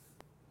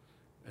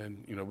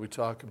 And, you know, we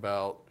talk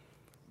about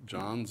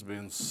John's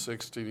being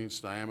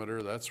 16-inch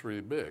diameter. That's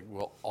really big.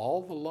 Well,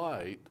 all the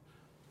light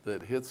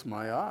that hits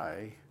my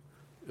eye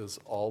is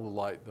all the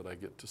light that I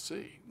get to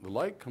see. The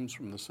light comes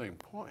from the same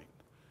point.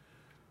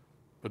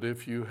 But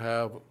if you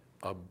have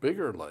a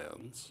bigger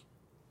lens,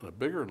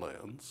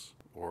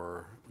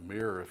 or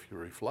mirror if you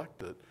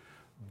reflect it,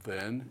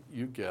 then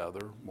you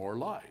gather more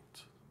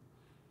light.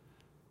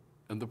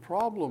 And the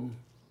problem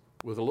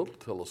with a little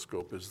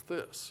telescope is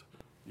this.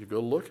 You go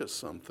look at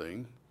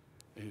something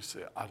and you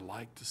say, I'd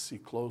like to see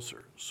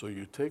closer. So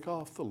you take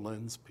off the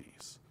lens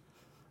piece.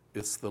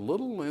 It's the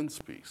little lens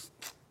piece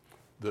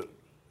that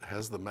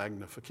has the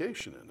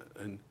magnification in it.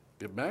 And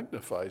it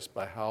magnifies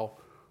by how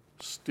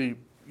steep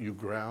you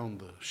ground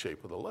the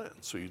shape of the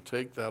lens. So you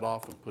take that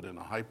off and put in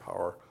a high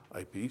power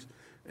eyepiece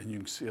and you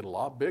can see it a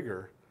lot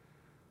bigger,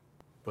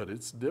 but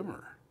it's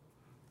dimmer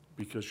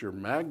because you're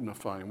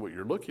magnifying what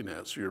you're looking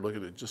at. So you're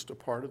looking at just a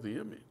part of the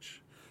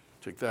image.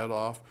 Take that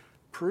off.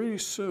 Pretty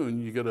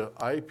soon you get an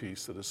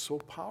eyepiece that is so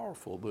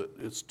powerful that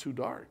it's too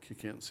dark. You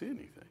can't see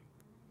anything.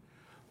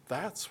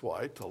 That's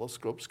why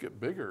telescopes get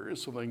bigger,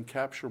 is so they can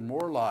capture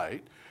more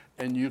light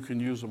and you can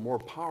use a more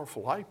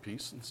powerful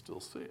eyepiece and still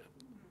see it.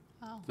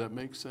 Wow. Does that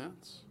make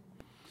sense?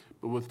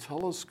 But with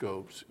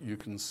telescopes, you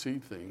can see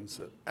things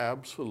that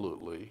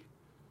absolutely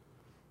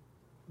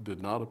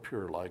did not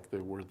appear like they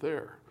were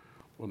there.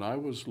 When I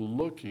was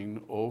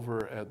looking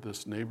over at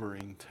this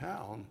neighboring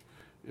town,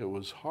 it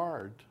was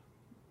hard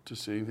to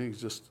see anything,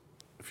 just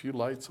a few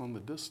lights on the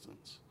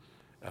distance.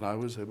 And I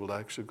was able to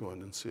actually go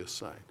in and see a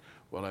sign.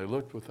 When I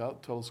looked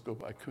without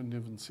telescope, I couldn't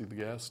even see the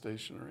gas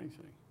station or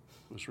anything.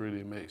 It was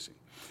really amazing.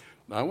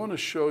 Now I want to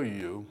show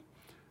you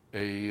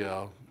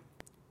a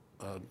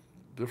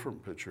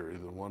different picture,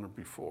 either one or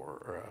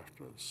before or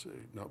after. Let's see.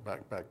 No,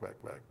 back.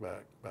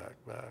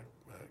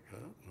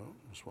 No,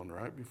 this one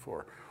right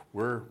before.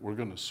 We're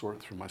going to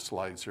sort through my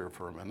slides here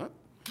for a minute,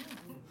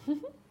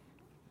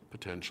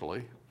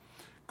 potentially.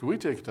 Could we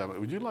take time?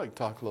 Would you like to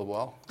talk a little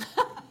while?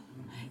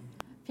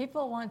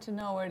 People want to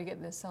know where to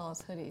get the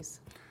Celis hoodies.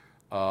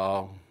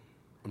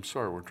 I'm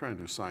sorry, we're trying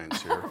to do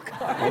science here.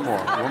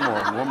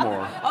 One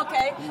more.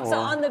 Okay, More. so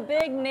on the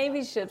big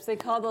Navy ships, they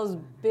call those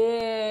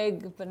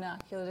big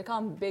binoculars, they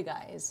call them big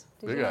eyes.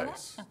 Did Big you know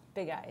eyes. That?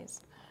 Yeah, big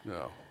eyes.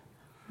 No.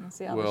 You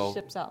see all Well-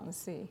 the ships out in the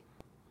sea.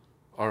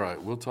 All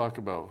right, we'll talk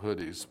about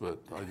hoodies, but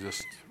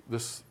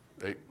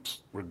hey,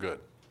 we're good.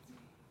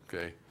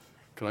 Okay.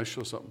 Can I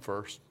show something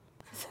first?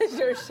 This is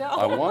your show.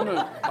 I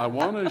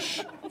want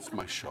to, it's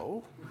my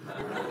show?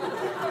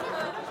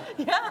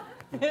 Yeah,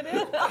 it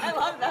is. I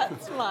love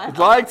that smile. I'd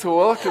like to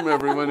welcome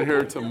everyone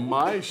here to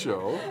my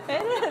show.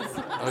 It is.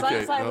 Side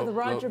by side with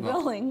Roger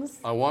Billings.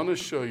 I want to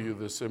show you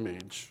this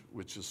image,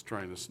 which is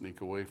trying to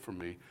sneak away from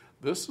me.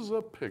 This is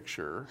a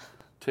picture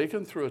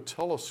taken through a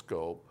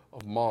telescope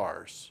of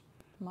Mars.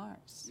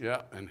 Mars.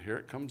 Yeah, and here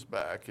it comes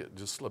back. It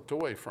just slipped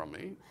away from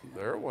me.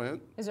 There it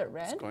went. Is it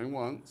red? It's going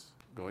once,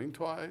 going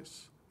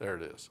twice. There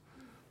it is.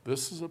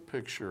 This is a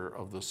picture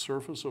of the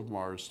surface of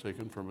Mars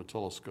taken from a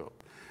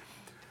telescope.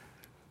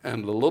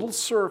 And the little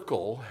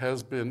circle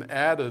has been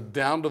added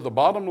down to the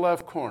bottom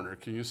left corner.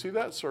 Can you see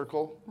that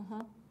circle?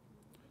 Uh-huh.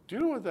 Do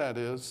you know what that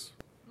is?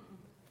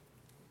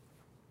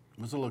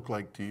 What does it look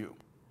like to you?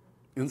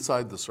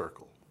 Inside the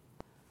circle.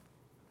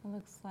 It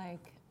looks like,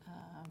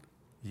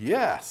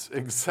 Yes,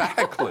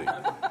 exactly.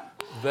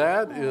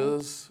 That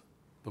is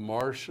the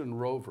Martian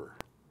rover.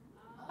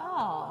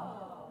 oh,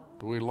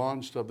 We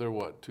launched up there,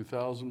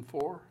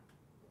 2004?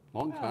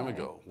 Long time Really?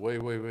 ago,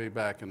 way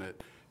back. And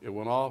it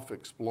went off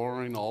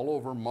exploring all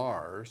over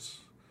Mars.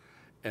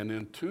 And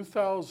in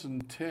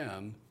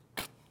 2010,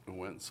 it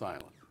went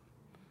silent.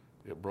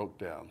 It broke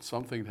down.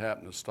 Something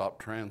happened to stop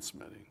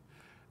transmitting.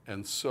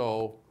 And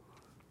so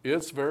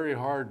it's very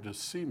hard to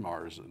see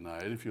Mars at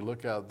night. If you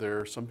look out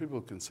there, some people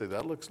can say,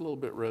 that looks a little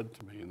bit red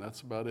to me, and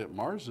that's about it.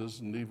 Mars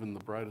isn't even the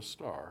brightest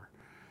star.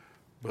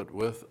 But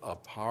with a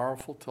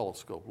powerful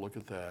telescope, look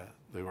at that,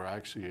 they were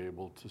actually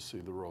able to see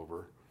the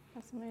rover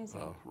that's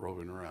amazing.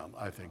 roving around.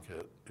 I think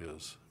it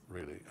is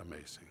really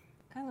amazing.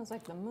 Kind of looks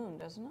like the moon,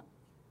 doesn't it?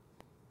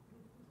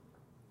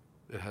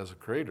 It has a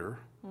crater,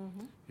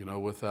 you know,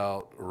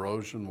 without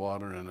erosion,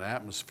 water, and an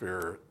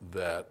atmosphere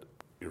that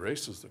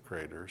erases the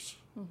craters.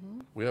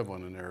 We have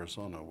one in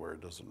Arizona where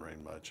it doesn't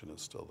rain much and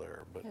it's still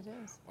there, but It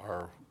is.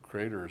 our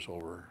craters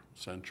over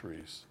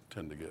centuries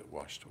tend to get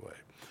washed away.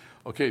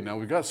 Okay, now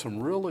we've got some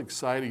real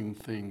exciting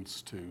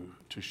things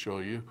to show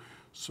you,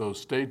 so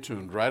stay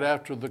tuned. Right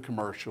after the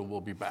commercial,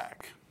 we'll be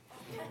back.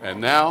 And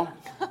now,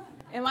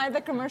 Am I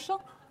the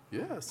commercial?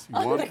 yes, you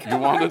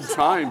wanted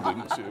time,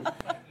 didn't you?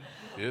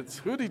 It's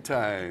hoodie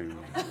time.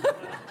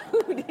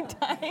 Hoodie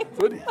time.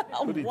 Hoodie.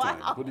 Oh, Hoodie wow.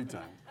 time. Hoodie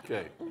time.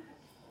 Okay.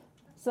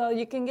 So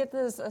you can get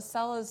this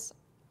Acella's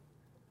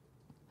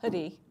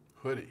hoodie.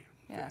 Hoodie.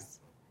 Okay. Yes.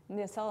 In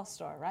the Acela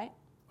store, right?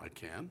 I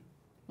can.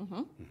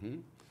 Mm-hmm.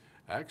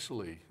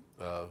 Actually,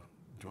 do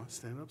you want to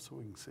stand up so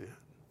we can see it?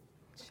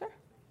 Sure.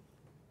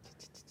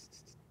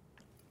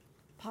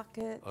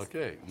 Pockets.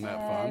 Okay, isn't that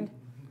Head.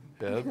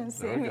 fun? Head,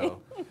 See there we me?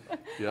 go.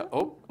 Yeah,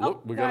 oh,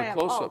 look, we there got I a am.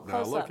 close-up Oh, now.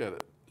 close Look up. at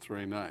it. It's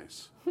very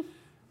nice.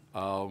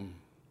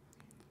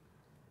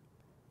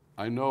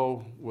 I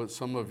know what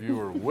some of you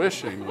are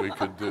wishing we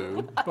could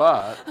do,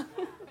 but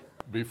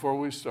before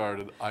we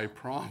started, I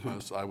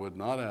promised I would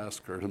not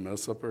ask her to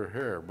mess up her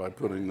hair by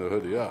putting the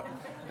hoodie up.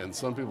 And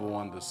some people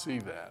wanted to see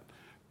that.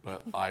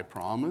 But I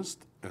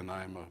promised, and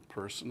I'm a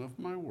person of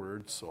my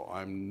word, so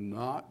I'm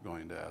not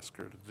going to ask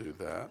her to do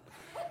that.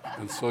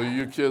 And so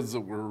you kids that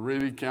were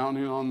really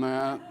counting on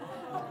that,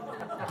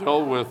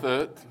 deal with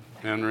it,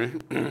 Henry.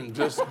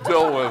 Just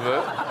deal with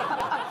it.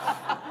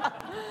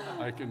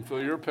 I can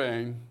feel your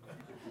pain,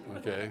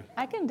 okay?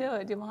 I can do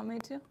it. Do you want me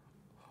to?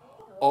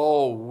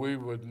 Oh, we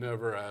would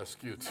never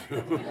ask you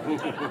to.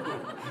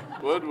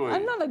 Would we?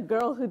 I'm not a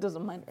girl who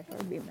doesn't mind her hair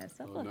being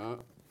messed up. Oh, not?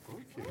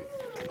 Okay.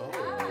 Oh,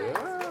 yeah.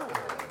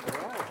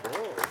 Bravo.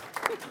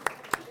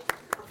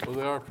 Well,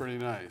 they are pretty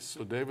nice.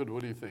 So, David,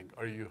 what do you think?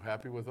 Are you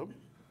happy with them?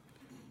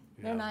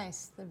 They're Yeah.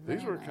 nice. They're very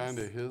These were nice. kind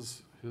of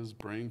his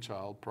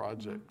brainchild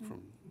project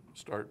from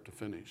start to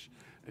finish.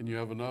 And you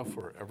have enough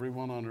for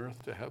everyone on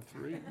earth to have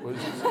 3? What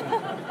did you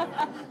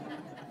say?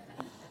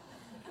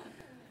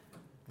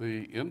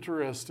 The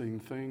interesting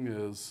thing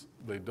is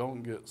they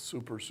don't get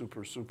super,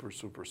 super, super,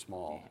 super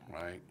small,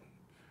 right?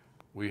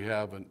 We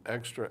have an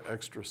extra,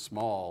 extra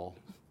small,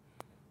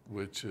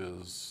 which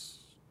is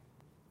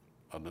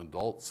an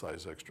adult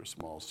size extra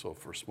small. So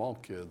for small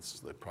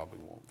kids, they probably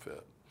won't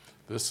fit.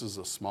 This is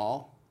a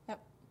small, Yep.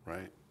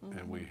 right?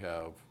 And we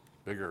have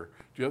bigger.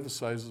 Do you have the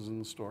sizes in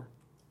the store?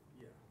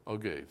 Yeah.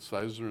 Okay,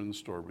 sizes are in the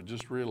store, but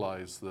just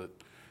realize that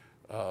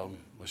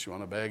unless you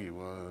want a baggy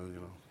one, you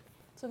know.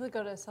 So they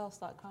go to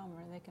Cells.com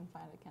where they can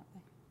find it, can't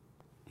they?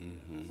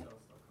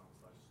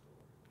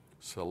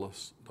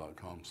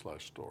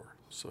 Celis.com/store,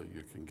 so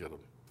you can get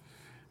them.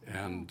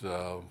 And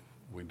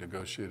we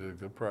negotiated a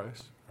good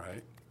price,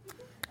 right?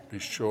 Be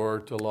sure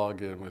to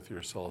log in with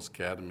your Celis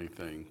Academy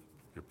thing,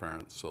 your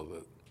parents, so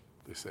that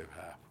they save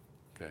half,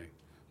 okay?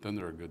 Then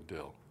they're a good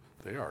deal.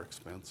 They are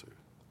expensive,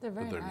 They're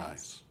very but they're nice.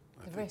 nice.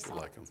 I They're very think you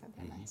like soft. them.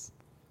 They're nice.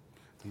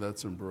 And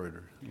that's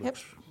embroidered. Yep.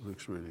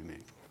 Looks really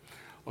neat.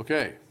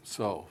 Okay,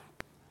 so,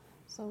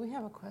 So we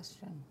have a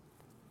question.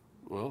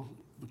 well,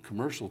 the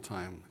commercial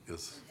time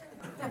is,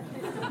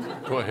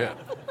 go ahead,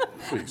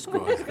 please, go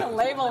ahead. Gonna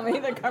label me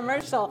the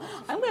commercial.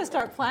 I'm going to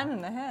start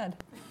planning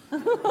ahead.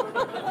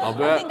 I'll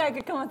I think bet, I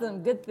could come up with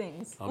some good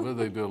things. I'll bet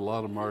they do a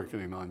lot of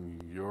marketing on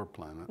your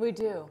planet. We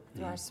do,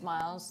 through our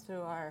smiles,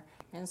 through our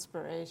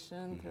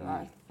inspiration, through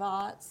our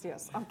thoughts.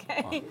 Yes,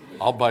 okay.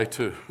 I'll buy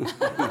 2.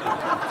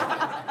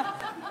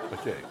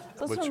 Okay,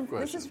 So what's your this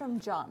question? is from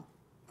John.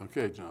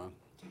 Okay, John.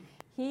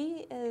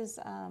 He is,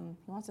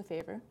 he wants a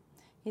favor.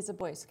 He's a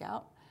Boy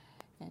Scout,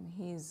 and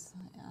he's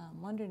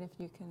wondering if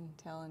you can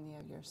tell any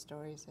of your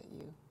stories that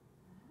you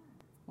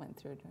went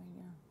through during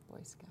your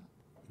Boy Scout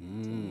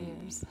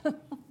years. Is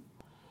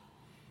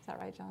that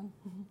right, John?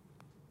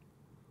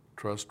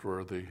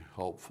 Trustworthy,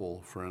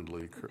 helpful,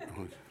 friendly.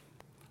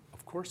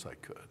 Of course I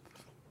could.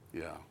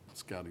 Yeah,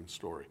 scouting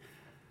story.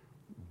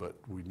 But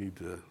we need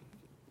to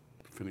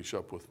finish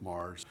up with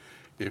Mars.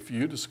 If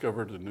you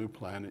discovered a new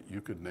planet,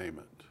 you could name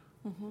it.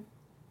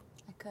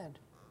 I could.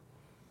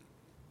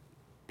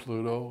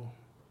 Pluto,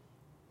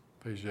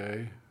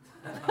 Paget.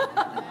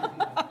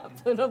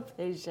 Pluto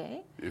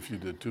Paget? If you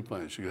did 2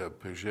 planets, you could have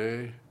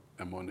Paget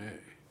and Monet.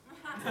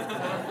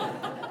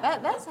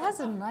 That has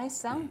a nice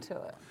sound to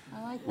it.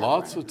 I like that.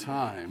 Lots of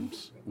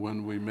times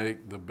when we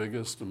make the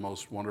biggest and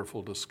most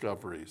wonderful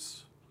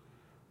discoveries,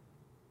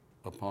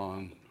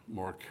 upon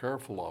more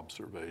careful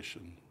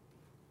observation,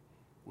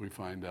 we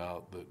find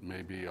out that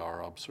maybe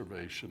our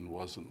observation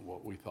wasn't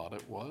what we thought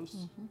it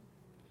was.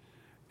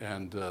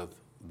 And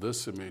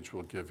this image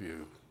will give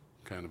you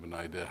kind of an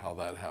idea how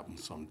that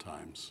happens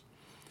sometimes.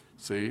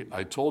 See,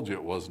 I told you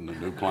it wasn't a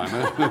new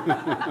planet.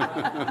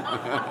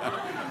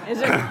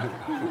 Is it?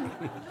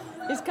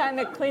 He's kind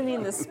of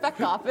cleaning the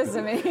speck off,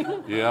 isn't he?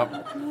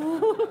 Yep.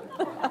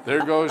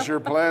 There goes your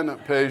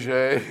planet,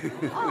 Paget.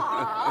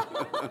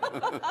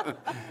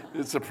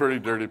 It's a pretty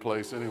dirty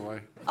place anyway.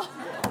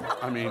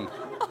 I mean,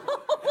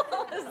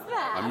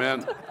 I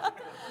meant,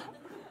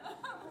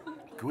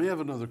 can we have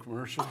another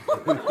commercial?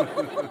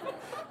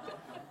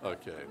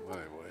 Okay,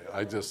 anyway,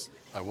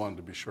 I wanted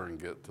to be sure and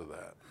get to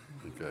that,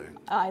 okay?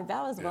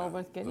 That was well Yeah,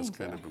 worth getting that's to.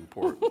 kind of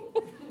important.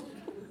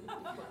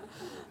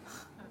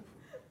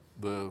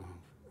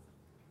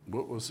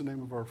 What was the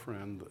name of our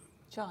friend?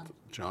 John.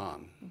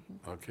 John.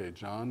 Okay,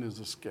 John is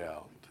a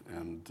scout,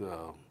 and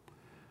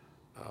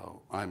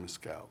I'm a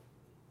scout.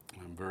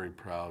 I'm very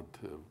proud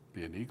to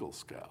be an Eagle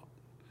Scout.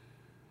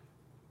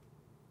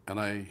 And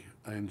I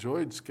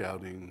enjoyed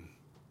scouting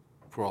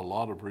for a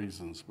lot of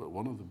reasons, but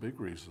one of the big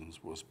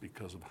reasons was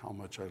because of how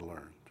much I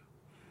learned.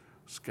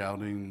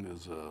 Scouting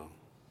is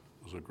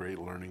a great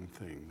learning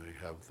thing. They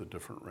have the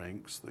different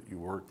ranks that you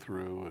work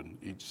through, and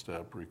each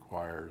step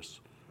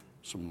requires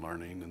some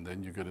learning, and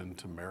then you get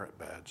into merit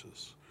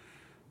badges.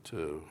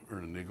 To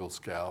earn an Eagle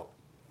Scout,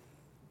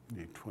 you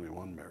need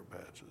 21 merit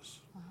badges.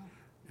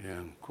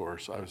 And of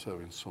course, I was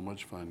having so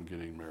much fun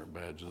getting merit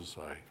badges.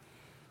 I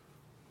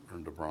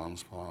earned a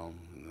bronze palm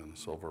and then a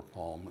silver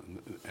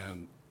palm,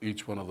 and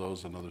each one of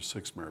those another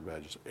 6 merit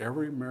badges.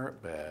 Every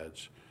merit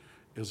badge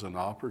is an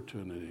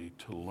opportunity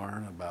to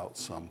learn about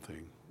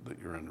something that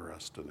you're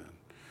interested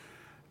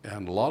in.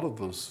 And a lot of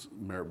those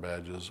merit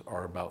badges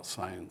are about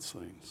science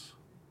things,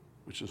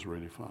 which is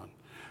really fun.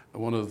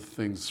 And one of the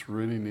things that's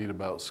really neat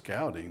about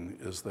scouting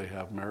is they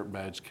have merit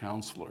badge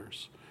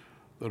counselors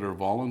that are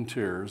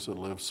volunteers that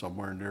live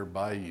somewhere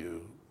nearby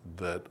you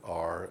that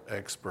are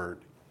expert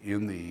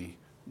in the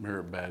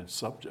merit badge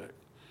subject.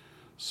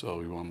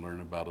 So you want to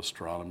learn about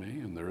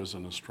astronomy, and there is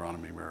an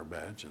astronomy merit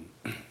badge, and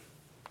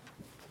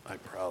I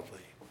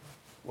proudly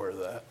wear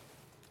that.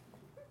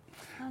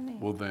 Honey.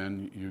 Well,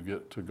 then you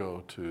get to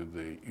go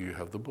to you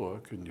have the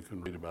book and you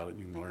can read about it,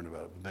 you can learn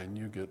about it. Then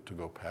you get to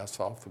go pass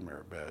off the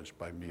merit badge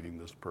by meeting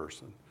this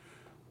person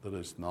that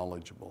is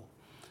knowledgeable.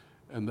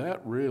 And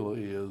that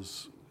really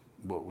is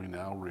what we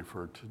now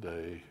refer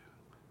today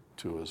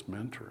to as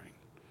mentoring.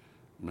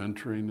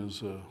 Mentoring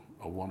is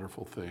a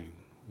wonderful thing,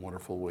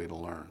 wonderful way to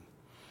learn.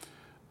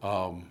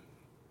 Have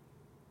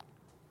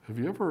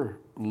you ever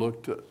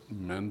looked at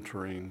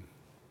mentoring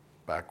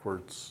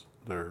backwards?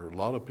 There are a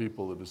lot of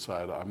people that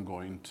decide, I'm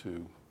going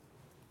to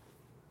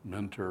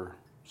mentor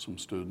some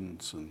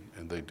students,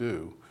 and they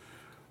do.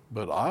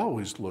 But I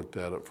always looked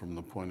at it from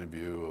the point of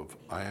view of,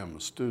 I am a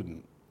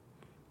student,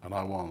 and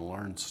I want to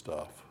learn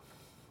stuff,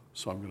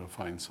 so I'm going to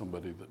find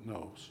somebody that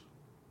knows.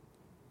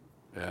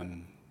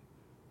 And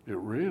it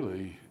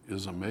really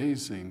is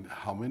amazing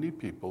how many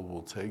people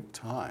will take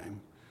time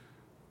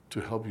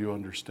to help you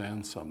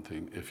understand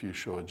something if you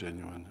show a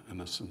genuine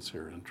and a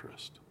sincere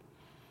interest.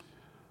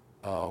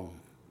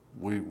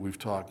 We've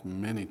talked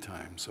many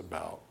times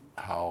about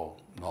how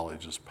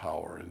knowledge is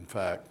power. In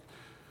fact,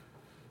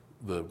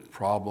 the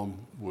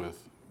problem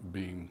with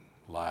being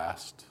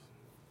last,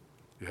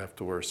 you have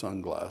to wear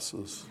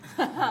sunglasses.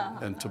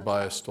 And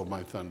Tobias stole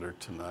my thunder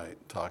tonight,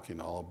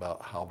 talking all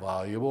about how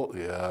valuable,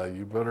 yeah,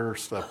 you better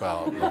step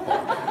out.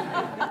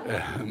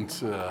 And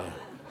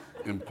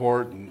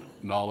important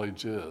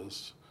knowledge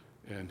is.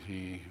 And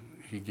he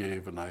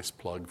gave a nice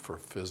plug for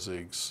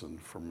physics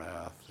and for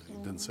math. He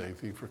didn't say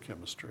anything for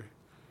chemistry.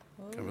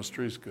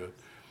 Chemistry is good.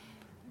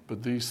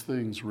 But these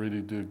things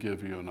really do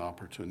give you an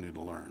opportunity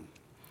to learn.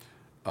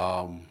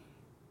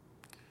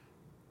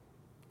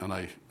 And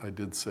I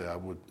did say I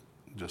would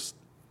just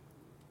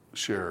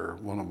share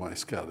one of my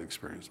scout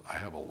experiences. I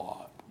have a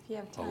lot. If you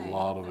have time. A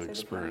lot of I said if you have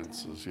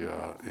experiences,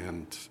 yeah.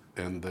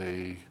 And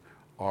they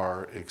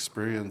are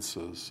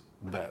experiences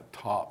that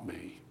taught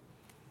me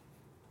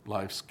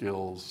life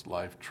skills,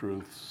 life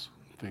truths,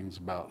 things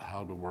about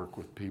how to work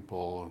with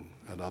people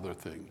and other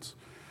things.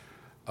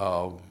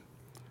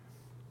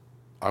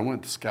 I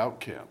went to scout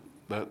camp.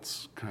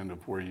 That's kind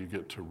of where you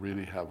get to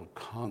really have a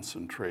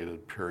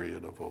concentrated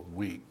period of a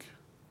week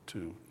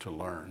to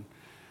learn.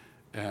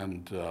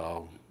 And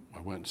I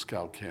went to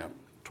scout camp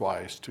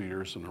twice, 2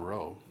 years in a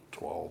row,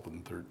 12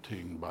 and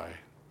 13. By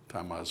the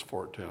time I was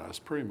 14, I was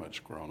pretty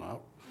much grown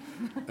up.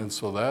 And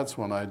so that's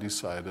when I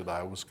decided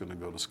I was going to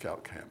go to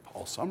scout camp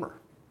all summer.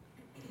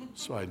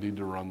 So I need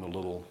to run the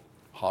little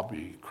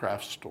hobby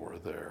craft store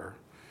there.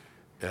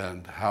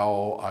 And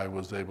how I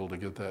was able to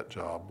get that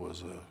job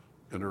was an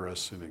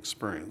interesting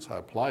experience. I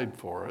applied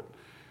for it,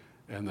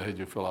 and they had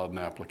you fill out an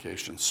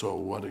application. So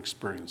what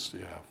experience do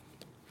you have?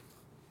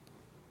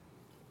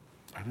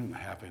 I didn't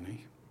have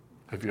any.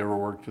 Have you ever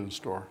worked in a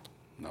store?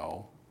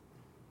 No.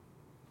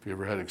 Have you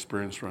ever had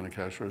experience running a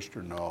cash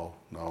register? No.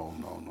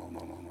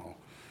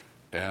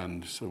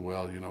 And so,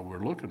 well,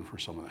 we're looking for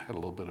someone that had a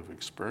little bit of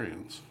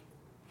experience.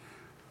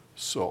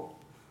 So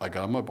I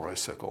got on my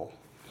bicycle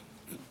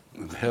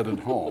and headed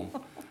home.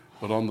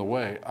 But on the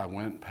way, I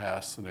went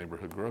past the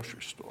neighborhood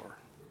grocery store.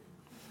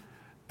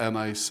 And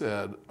I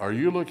said, "Are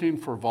you looking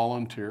for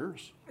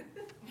volunteers?"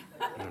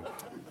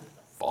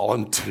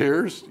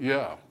 Volunteers?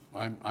 Yeah,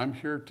 I'm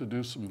here to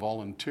do some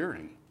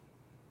volunteering.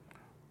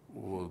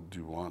 Well, do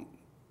you want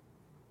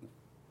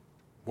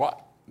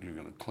what? You're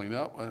going to clean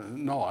up?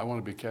 No, I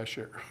want to be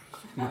cashier.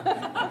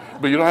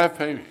 But you don't have to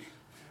pay me.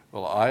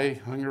 Well, I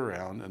hung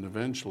around, and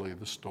eventually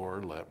the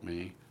store let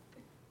me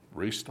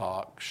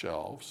restock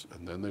shelves,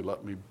 and then they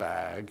let me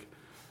bag,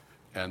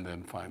 and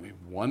then finally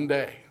one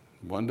day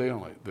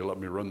only, they let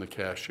me run the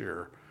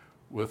cashier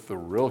with the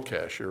real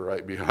cashier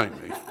right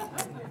behind me,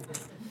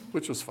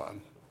 which was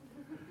fun.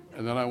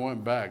 And then I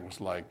went back. It was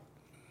like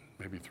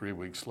maybe 3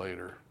 weeks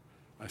later.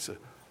 I said,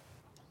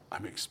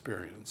 "I'm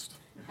experienced."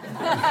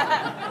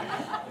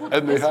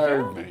 And they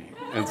hired me.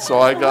 And so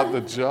I got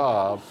the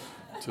job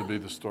to be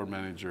the store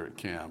manager at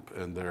camp,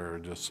 and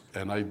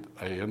I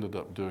ended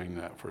up doing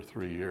that for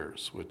 3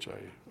 years, which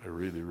I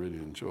really, really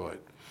enjoyed.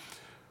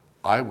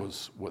 I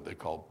was what they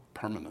called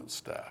permanent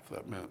staff.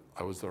 That meant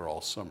I was there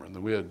all summer. And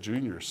then we had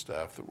junior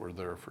staff that were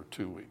there for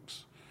 2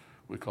 weeks.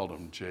 We called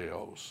them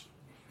JOs.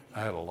 I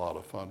had a lot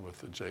of fun with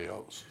the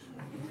JOs.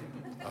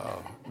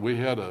 We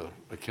had a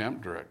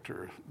camp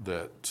director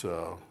that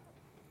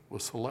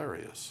was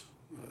hilarious.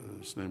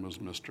 His name was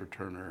Mr.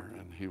 Turner,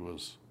 and he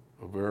was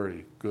a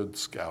very good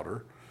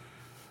scouter.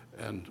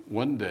 And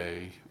one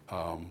day,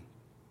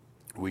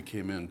 we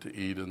came in to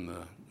eat in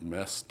the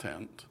mess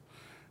tent,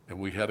 and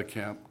we had a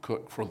camp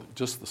cook for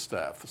just the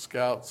staff. The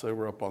scouts, they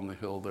were up on the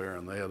hill there,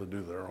 and they had to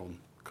do their own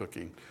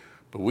cooking.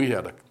 But we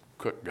had a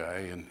cook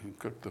guy, and he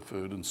cooked the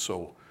food, and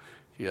so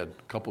he had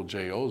a couple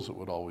JOs that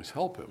would always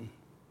help him,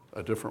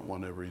 a different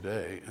one every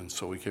day. And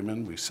so we came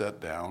in, we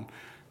sat down,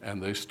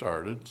 and they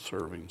started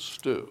serving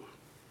stew.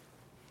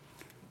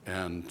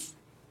 And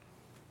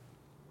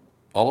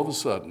all of a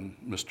sudden,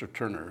 Mr.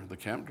 Turner, the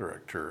camp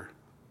director,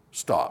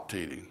 stopped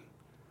eating.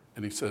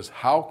 And he says,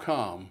 "How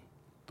come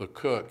the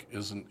cook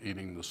isn't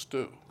eating the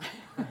stew?"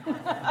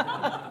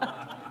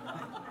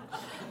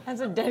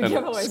 That's a dead And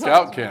giveaway.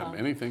 scout camp,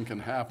 anything can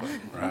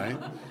happen, right?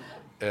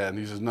 And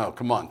he says, "No,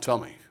 come on, tell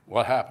me,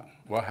 what happened?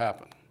 What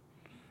happened?"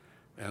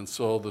 And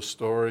so the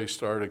story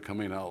started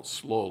coming out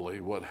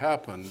slowly. What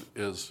happened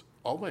is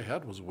all they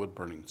had was a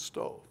wood-burning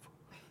stove.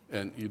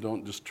 And you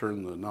don't just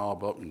turn the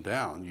knob up and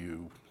down.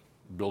 You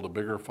build a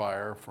bigger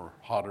fire for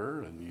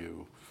hotter, and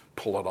you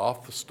pull it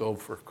off the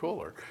stove for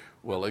cooler.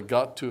 Well, it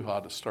got too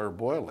hot, it started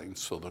boiling,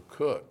 so the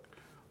cook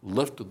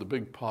lifted the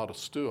big pot of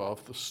stew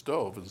off the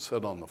stove and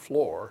set on the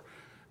floor,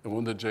 and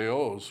one of the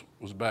JOs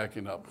was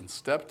backing up and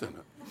stepped in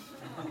it.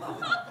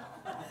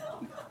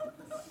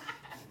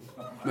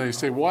 They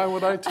say, "Why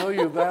would I tell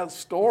you that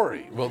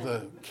story?" Well,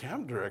 the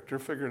camp director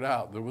figured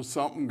out there was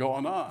something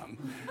going on.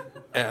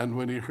 And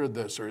when he heard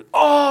that story,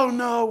 "Oh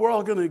no, we're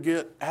all gonna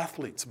get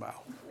athlete's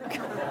mouth."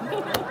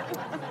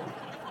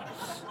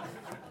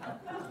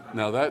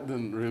 Now that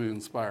didn't really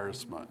inspire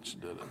us much,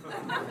 did it?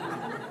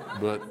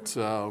 But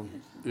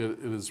it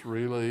is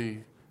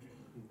really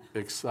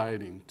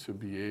exciting to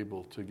be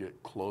able to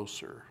get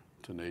closer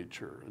to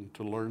nature and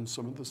to learn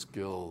some of the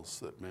skills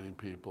that many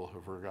people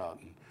have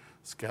forgotten.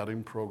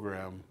 Scouting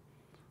program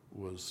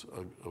was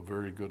a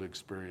very good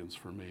experience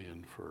for me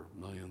and for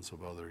millions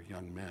of other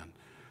young men.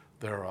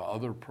 There are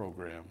other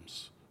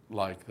programs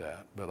like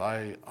that, but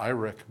I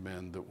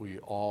recommend that we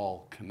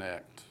all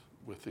connect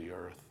with the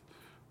earth.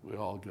 We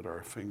all get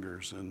our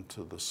fingers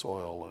into the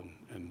soil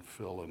and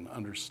feel and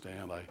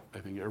understand. I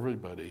think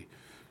everybody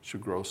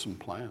should grow some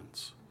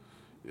plants.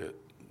 It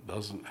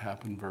doesn't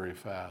happen very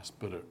fast,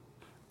 but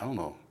I don't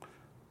know,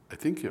 I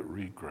think it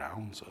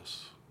regrounds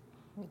us.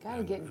 You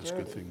gotta get It's a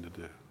dirty. good thing to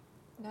do.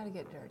 You gotta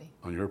get dirty.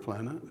 On your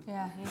planet?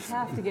 Yeah, you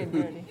have to get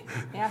dirty.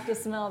 You have to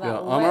smell that Yeah,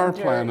 wet on our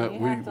dirt. planet,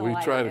 You have to we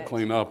like try to it.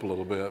 clean up a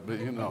little bit, but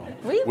you know,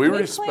 We clean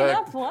respect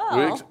up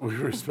well. we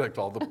respect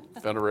all the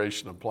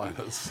Federation of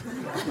Planets.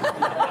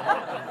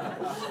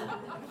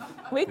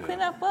 We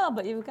clean up well,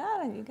 but you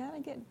gotta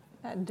get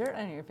that dirt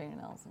on your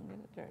fingernails and get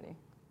it dirty.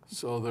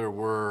 So there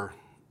were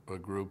a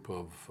group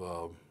of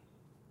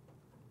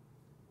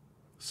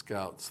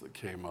scouts that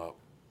came up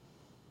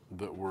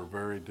that were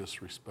very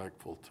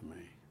disrespectful to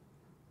me.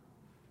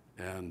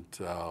 And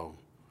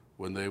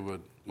when I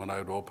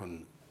would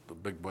open the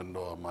big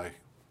window of my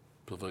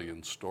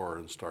pavilion store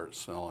and start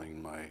selling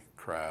my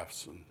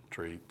crafts and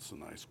treats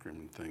and ice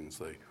cream and things,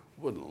 they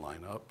wouldn't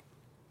line up.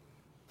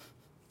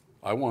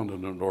 I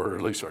wanted an order,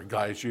 at least,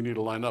 "Guys, you need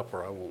to line up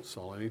or I won't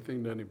sell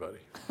anything to anybody."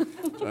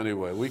 So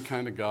anyway, we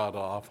kind of got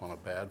off on a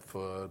bad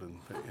foot. And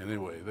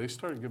anyway, they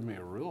started giving me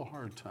a real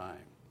hard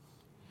time.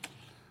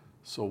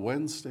 So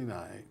Wednesday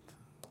night,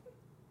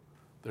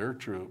 their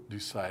troop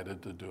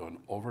decided to do an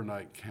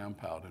overnight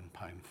camp out in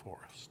Pine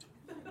Forest.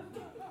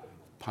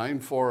 Pine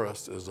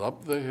Forest is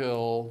up the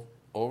hill,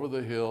 over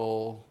the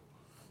hill,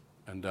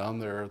 and down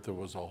there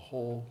was a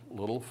whole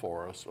little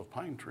forest of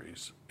pine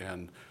trees.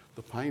 And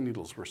the pine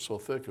needles were so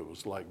thick it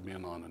was like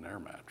being on an air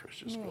mattress.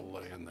 Just go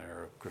lay in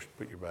there, of course,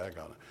 put your bag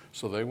on it.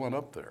 So they went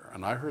up there,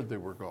 and I heard they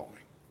were going.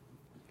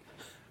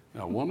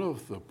 Now, one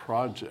of the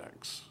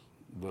projects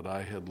that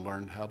I had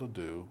learned how to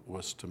do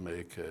was to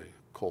make a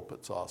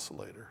Colpitts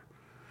oscillator,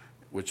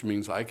 which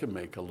means I can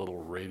make a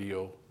little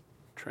radio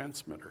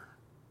transmitter.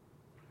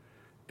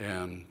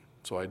 And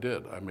so I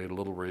did. I made a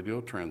little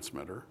radio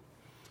transmitter,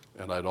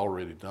 and I'd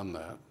already done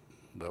that.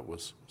 That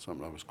was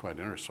something I was quite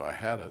interested in. So I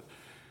had it.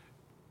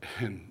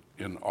 And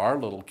in our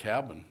little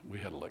cabin, we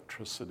had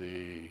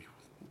electricity.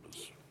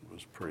 It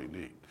was pretty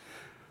neat.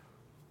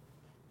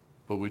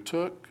 But we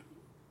took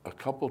a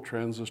couple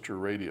transistor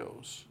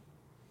radios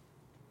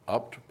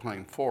up to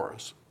Pine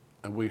Forest,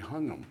 and we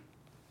hung them.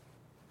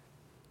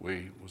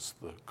 Was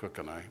the cook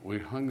and I, we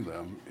hung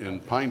them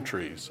in pine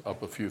trees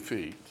up a few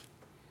feet.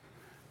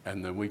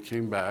 And then we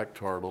came back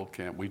to our little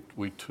camp.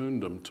 We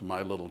tuned them to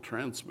my little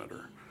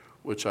transmitter,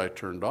 which I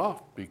turned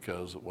off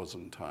because it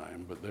wasn't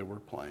time, but they were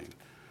playing.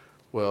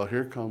 Well,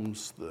 here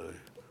comes the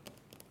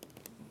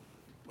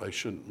I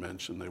shouldn't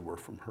mention they were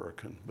from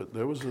Hurricane, but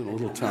there was a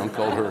little town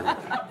called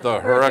the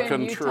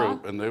Hurricane Utah?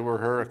 Troop, and they were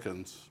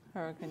Hurricanes.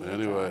 Hurricane Utah.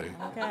 Anyway,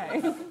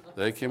 Okay.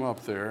 they came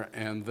up there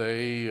and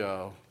they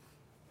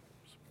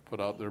put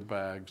out their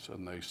bags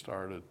and they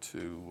started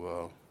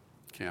to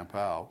camp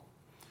out.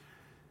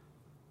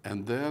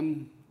 And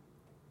then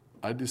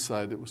I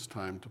decided it was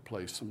time to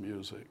play some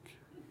music.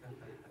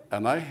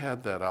 And I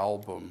had that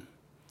album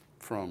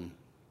from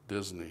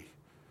Disney.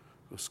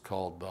 It was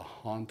called The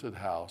Haunted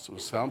House. It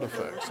was sound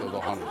effects of the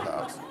haunted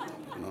house.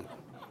 You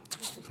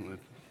know?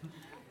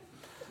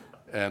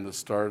 And it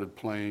started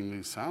playing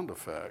these sound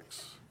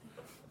effects.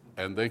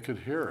 And they could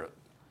hear it.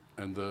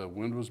 And the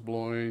wind was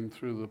blowing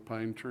through the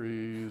pine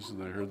trees, and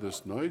they heard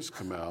this noise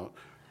come out.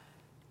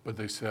 But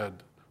they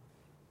said,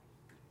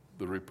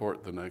 the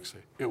report the next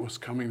day, it was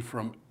coming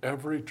from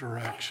every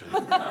direction.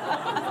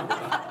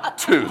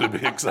 Two, to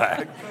be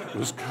exact. It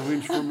was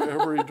coming from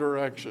every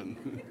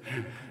direction.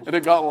 And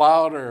it got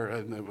louder,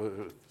 and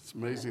it's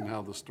amazing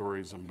how the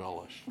stories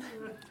embellish.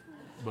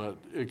 But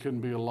it can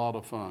be a lot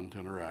of fun to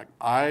interact.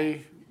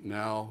 I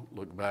now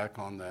look back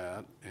on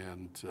that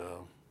and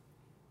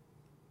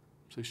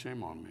say,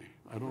 shame on me.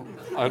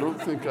 I don't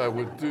think I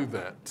would do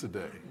that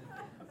today.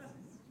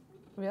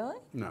 Really?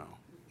 No.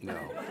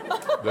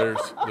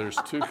 There's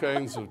two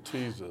kinds of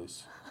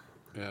teases,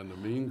 and a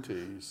mean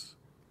tease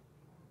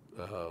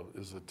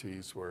is a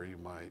tease where you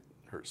might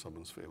hurt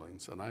someone's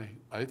feelings. And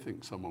I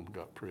think someone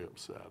got pretty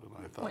upset, and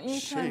I thought, Weren't you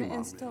trying shame to on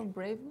instill me.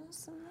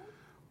 braveness in them?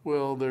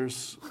 Well,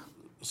 there's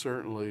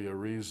certainly a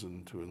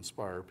reason to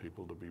inspire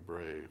people to be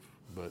brave,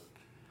 but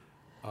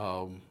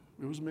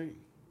it was me.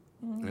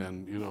 Mm-hmm.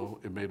 And, you know,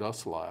 it made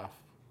us laugh,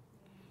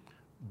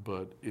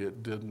 but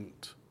it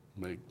didn't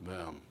make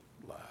them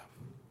laugh.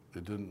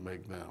 It didn't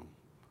make them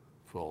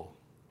full.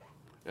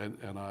 And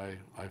I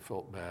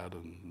felt bad,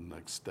 and the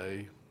next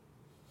day,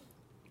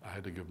 I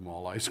had to give them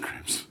all ice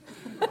creams.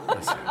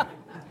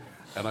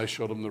 And I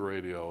showed them the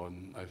radio,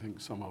 and I think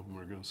some of them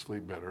are going to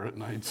sleep better at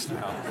nights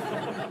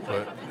now.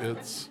 But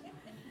it's,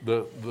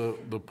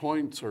 the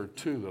points are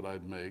two that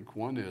I'd make.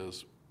 One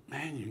is,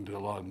 man, you can do a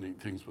lot of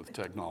neat things with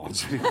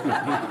technology.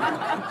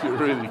 You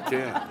really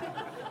can.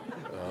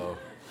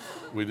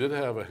 We did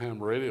have a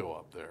ham radio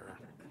up there,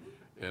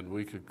 and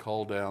we could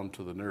call down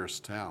to the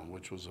nearest town,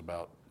 which was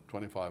about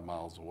 25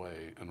 miles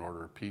away, and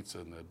order a pizza,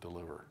 and they'd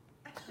deliver.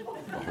 Which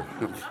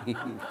was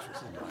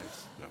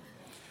nice. Yeah.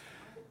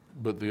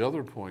 But the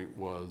other point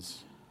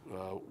was,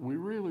 we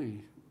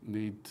really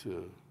need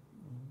to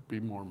be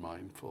more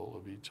mindful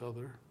of each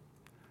other.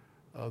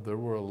 There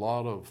were a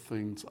lot of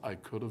things I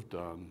could have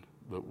done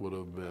that would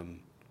have been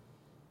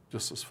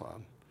just as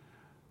fun,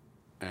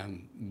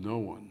 and no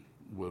one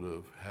would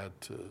have had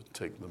to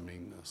take the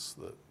meanness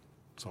that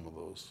some of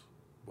those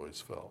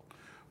boys felt.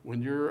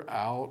 When you're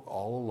out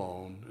all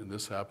alone, and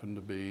this happened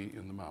to be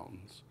in the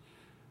mountains,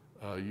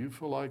 you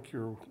feel like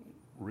you're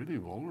really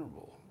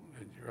vulnerable.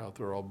 And you're out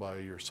there all by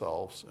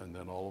yourselves, and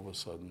then all of a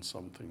sudden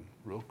something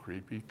real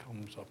creepy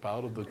comes up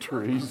out of the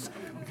trees.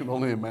 You can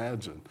only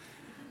imagine.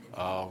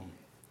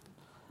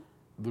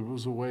 There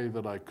was a way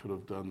that I could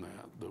have done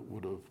that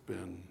would have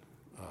been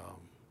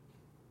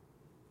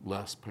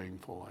less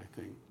painful, I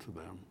think, to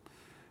them.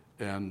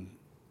 And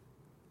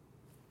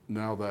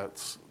now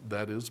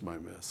that is my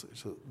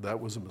message. That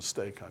was a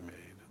mistake I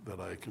made that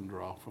I can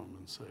draw from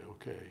and say,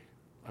 okay,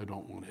 I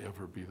don't want to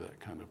ever be that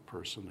kind of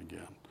person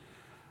again.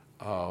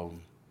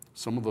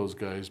 Some of those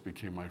guys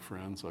became my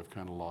friends. I've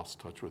kind of lost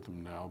touch with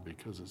them now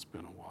because it's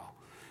been a while.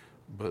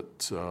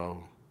 But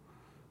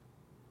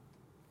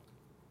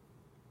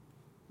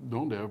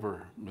don't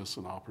ever miss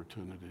an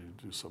opportunity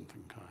to do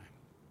something kind.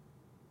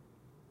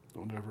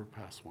 Don't ever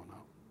pass one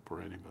up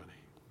for anybody.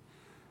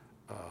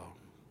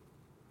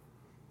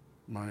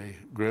 My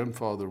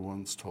grandfather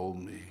once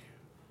told me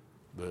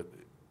that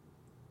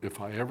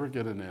if I ever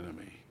get an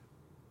enemy,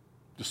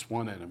 just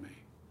one enemy,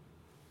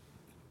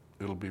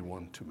 it'll be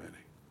one too many.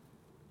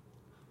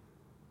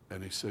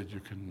 And he said, you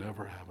can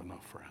never have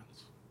enough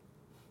friends.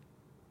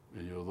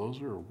 And, you know,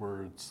 those are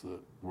words that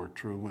were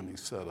true when he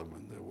said them,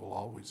 and they will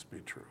always be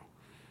true.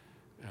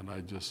 And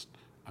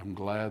I'm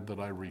glad that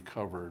I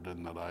recovered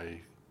and that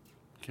I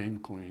came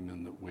clean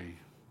and that we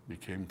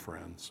became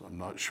friends. I'm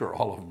not sure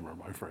all of them are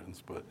my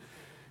friends, but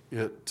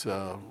it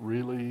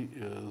really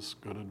is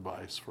good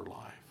advice for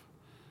life.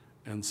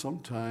 And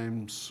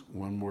sometimes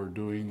when we're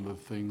doing the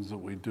things that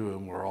we do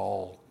and we're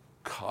all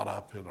caught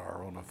up in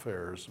our own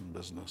affairs and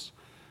business,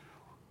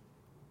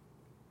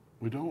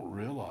 we don't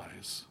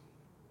realize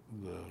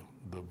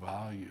the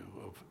value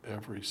of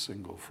every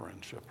single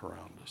friendship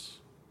around us.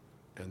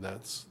 And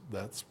that's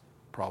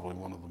probably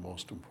one of the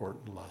most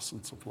important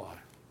lessons of life.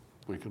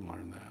 We can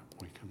learn that.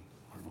 We can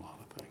learn a lot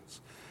of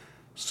things.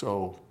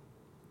 So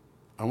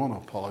I want to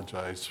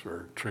apologize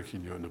for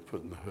tricking you into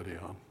putting the hoodie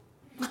on.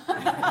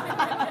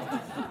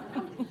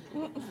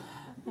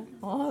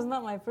 Well, it's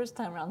not my first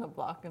time around the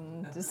block,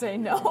 and to say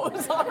no,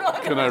 so I'm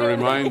not Can I gonna do it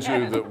remind you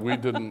again. that we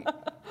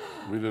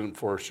didn't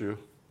force you?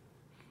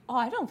 Oh,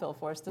 I don't feel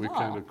forced at We all.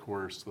 kind of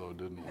coerced, though,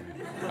 didn't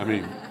we? I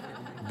mean,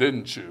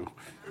 didn't you?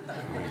 I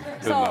mean,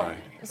 didn't So, I?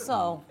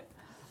 So,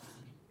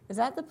 is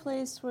that the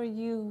place where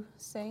you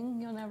sing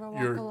You'll Never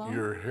Walk Alone?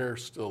 Your hair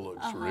still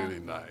looks really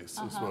nice,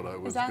 is what I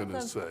was going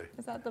to say.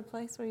 Is that the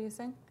place where you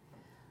sing?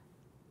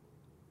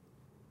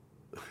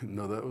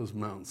 No, that was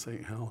Mount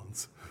St.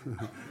 Helens.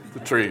 The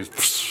trees.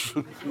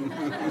 Did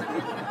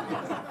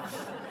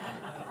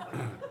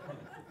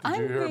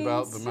you hear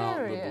about the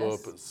mountain that blew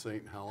up at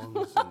St.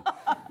 Helens? And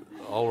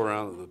all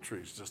around it, the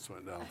trees just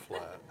went down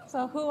flat.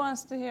 So who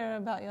wants to hear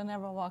about You'll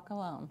Never Walk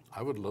Alone?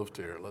 I would love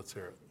to hear it. Let's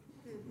hear it.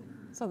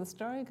 So the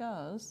story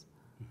goes,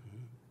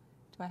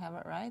 do I have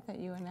it right, that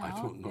you and Al? I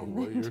don't know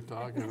what you're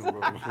talking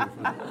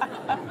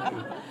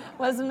about.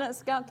 Wasn't it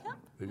Scout Camp?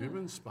 Have you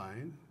been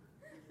spying?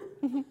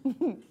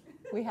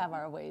 We have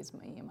our ways,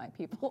 me and my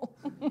people.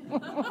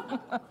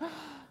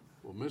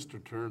 Well,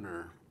 Mr.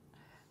 Turner,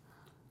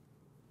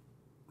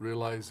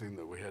 realizing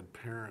that we had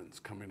parents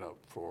coming up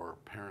for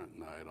parent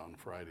night on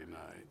Friday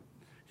night,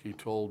 he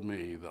told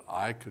me that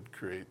I could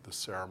create the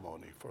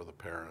ceremony for the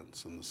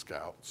parents and the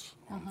scouts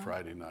on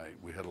Friday night.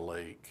 We had a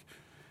lake,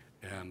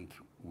 and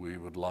we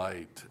would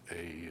light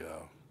a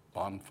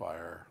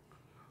bonfire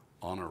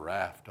on a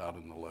raft out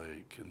in the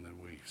lake, and then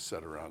we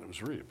sat around. It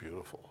was really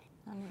beautiful.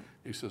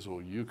 He says,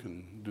 well, you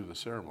can do the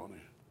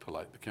ceremony to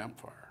light the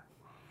campfire.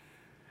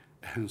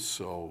 And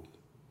so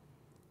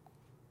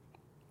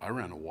I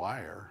ran a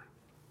wire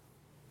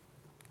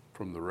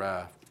from the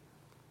raft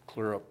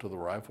clear up to the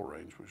rifle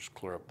range, which is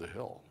clear up the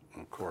hill.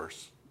 And of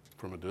course,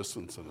 from a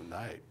distance in the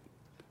night,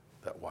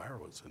 that wire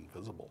was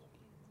invisible.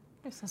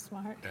 You're so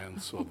smart.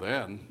 And so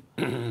then,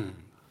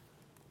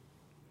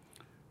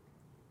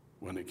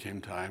 when it came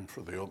time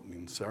for the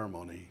opening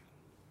ceremony,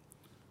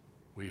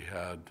 we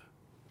had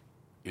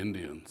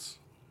Indians,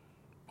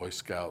 Boy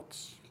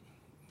Scouts,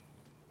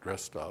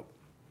 dressed up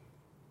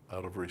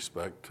out of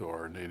respect to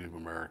our Native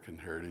American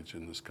heritage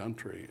in this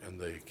country, and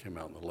they came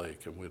out in the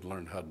lake, and we'd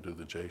learned how to do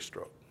the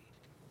J-stroke.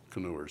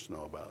 Canoers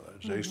know about that.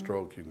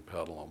 J-stroke, you can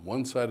paddle on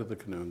one side of the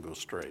canoe and go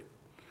straight.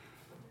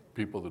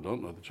 People that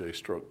don't know the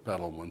J-stroke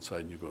paddle on one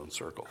side and you go in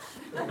circles.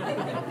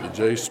 The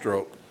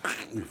J-stroke,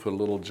 you put a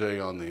little J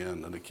on the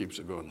end and it keeps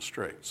it going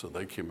straight. So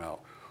they came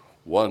out.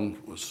 One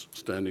was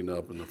standing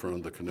up in the front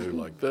of the canoe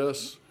like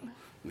this.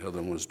 The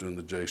other one was doing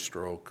the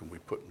J-stroke, and we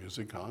put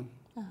music on.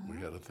 We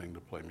had a thing to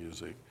play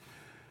music.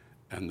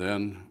 And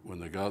then when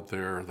they got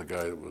there, the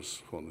guy that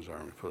was holding his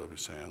arm, he put up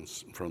his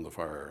hands in front of the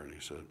fire, and he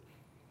said,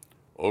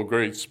 "Oh,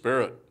 great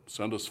spirit,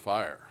 send us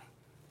fire."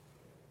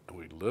 And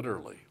we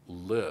literally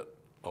lit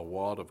a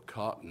wad of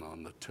cotton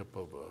on the tip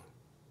of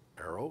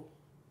a arrow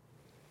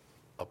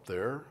up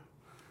there,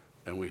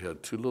 and we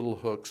had two little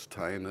hooks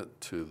tying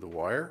it to the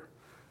wire,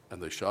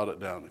 and they shot it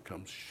down. It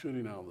comes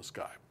shooting out of the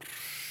sky.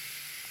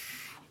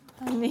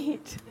 How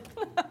neat.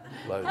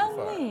 Lighted How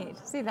the fire. neat.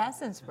 See,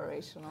 that's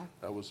inspirational.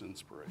 That was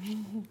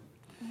inspirational.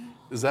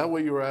 Is that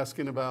what you were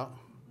asking about?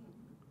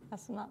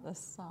 That's not the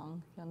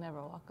song, You'll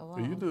Never Walk Are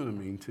Alone. you doing a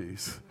mean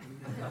tease?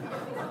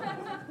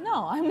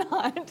 No, I'm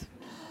not.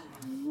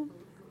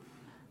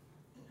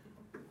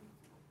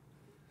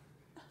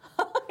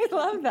 I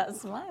love that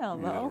smile,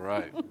 Yeah, though.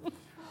 right.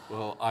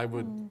 Well, I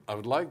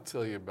would like to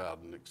tell you about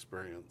an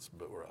experience,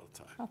 but we're out of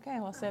time. Okay,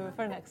 we'll save it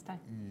for next time.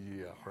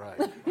 Yeah, right.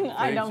 I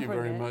Thank don't you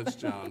very forget. much,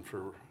 John,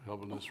 for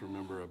helping us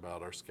remember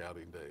about our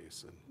scouting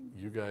days. And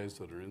you guys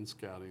that are in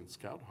scouting,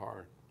 scout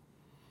hard.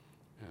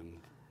 And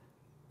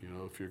you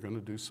know, if you're going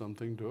to do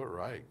something, do it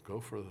right. Go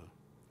for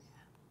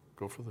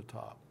the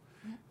top.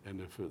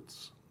 And if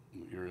it's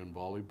you're in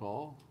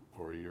volleyball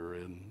or you're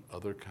in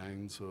other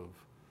kinds of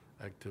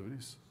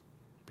activities,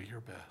 be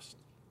your best.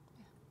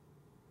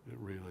 It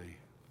really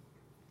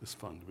is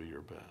fun to be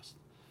your best.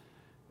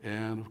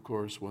 And of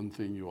course, one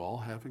thing you all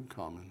have in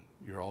common,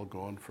 you're all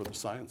going for the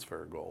science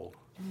fair gold.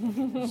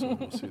 So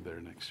we'll see you there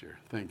next year.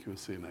 Thank you. We'll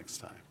see you next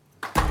time.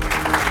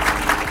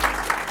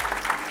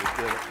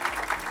 We did it.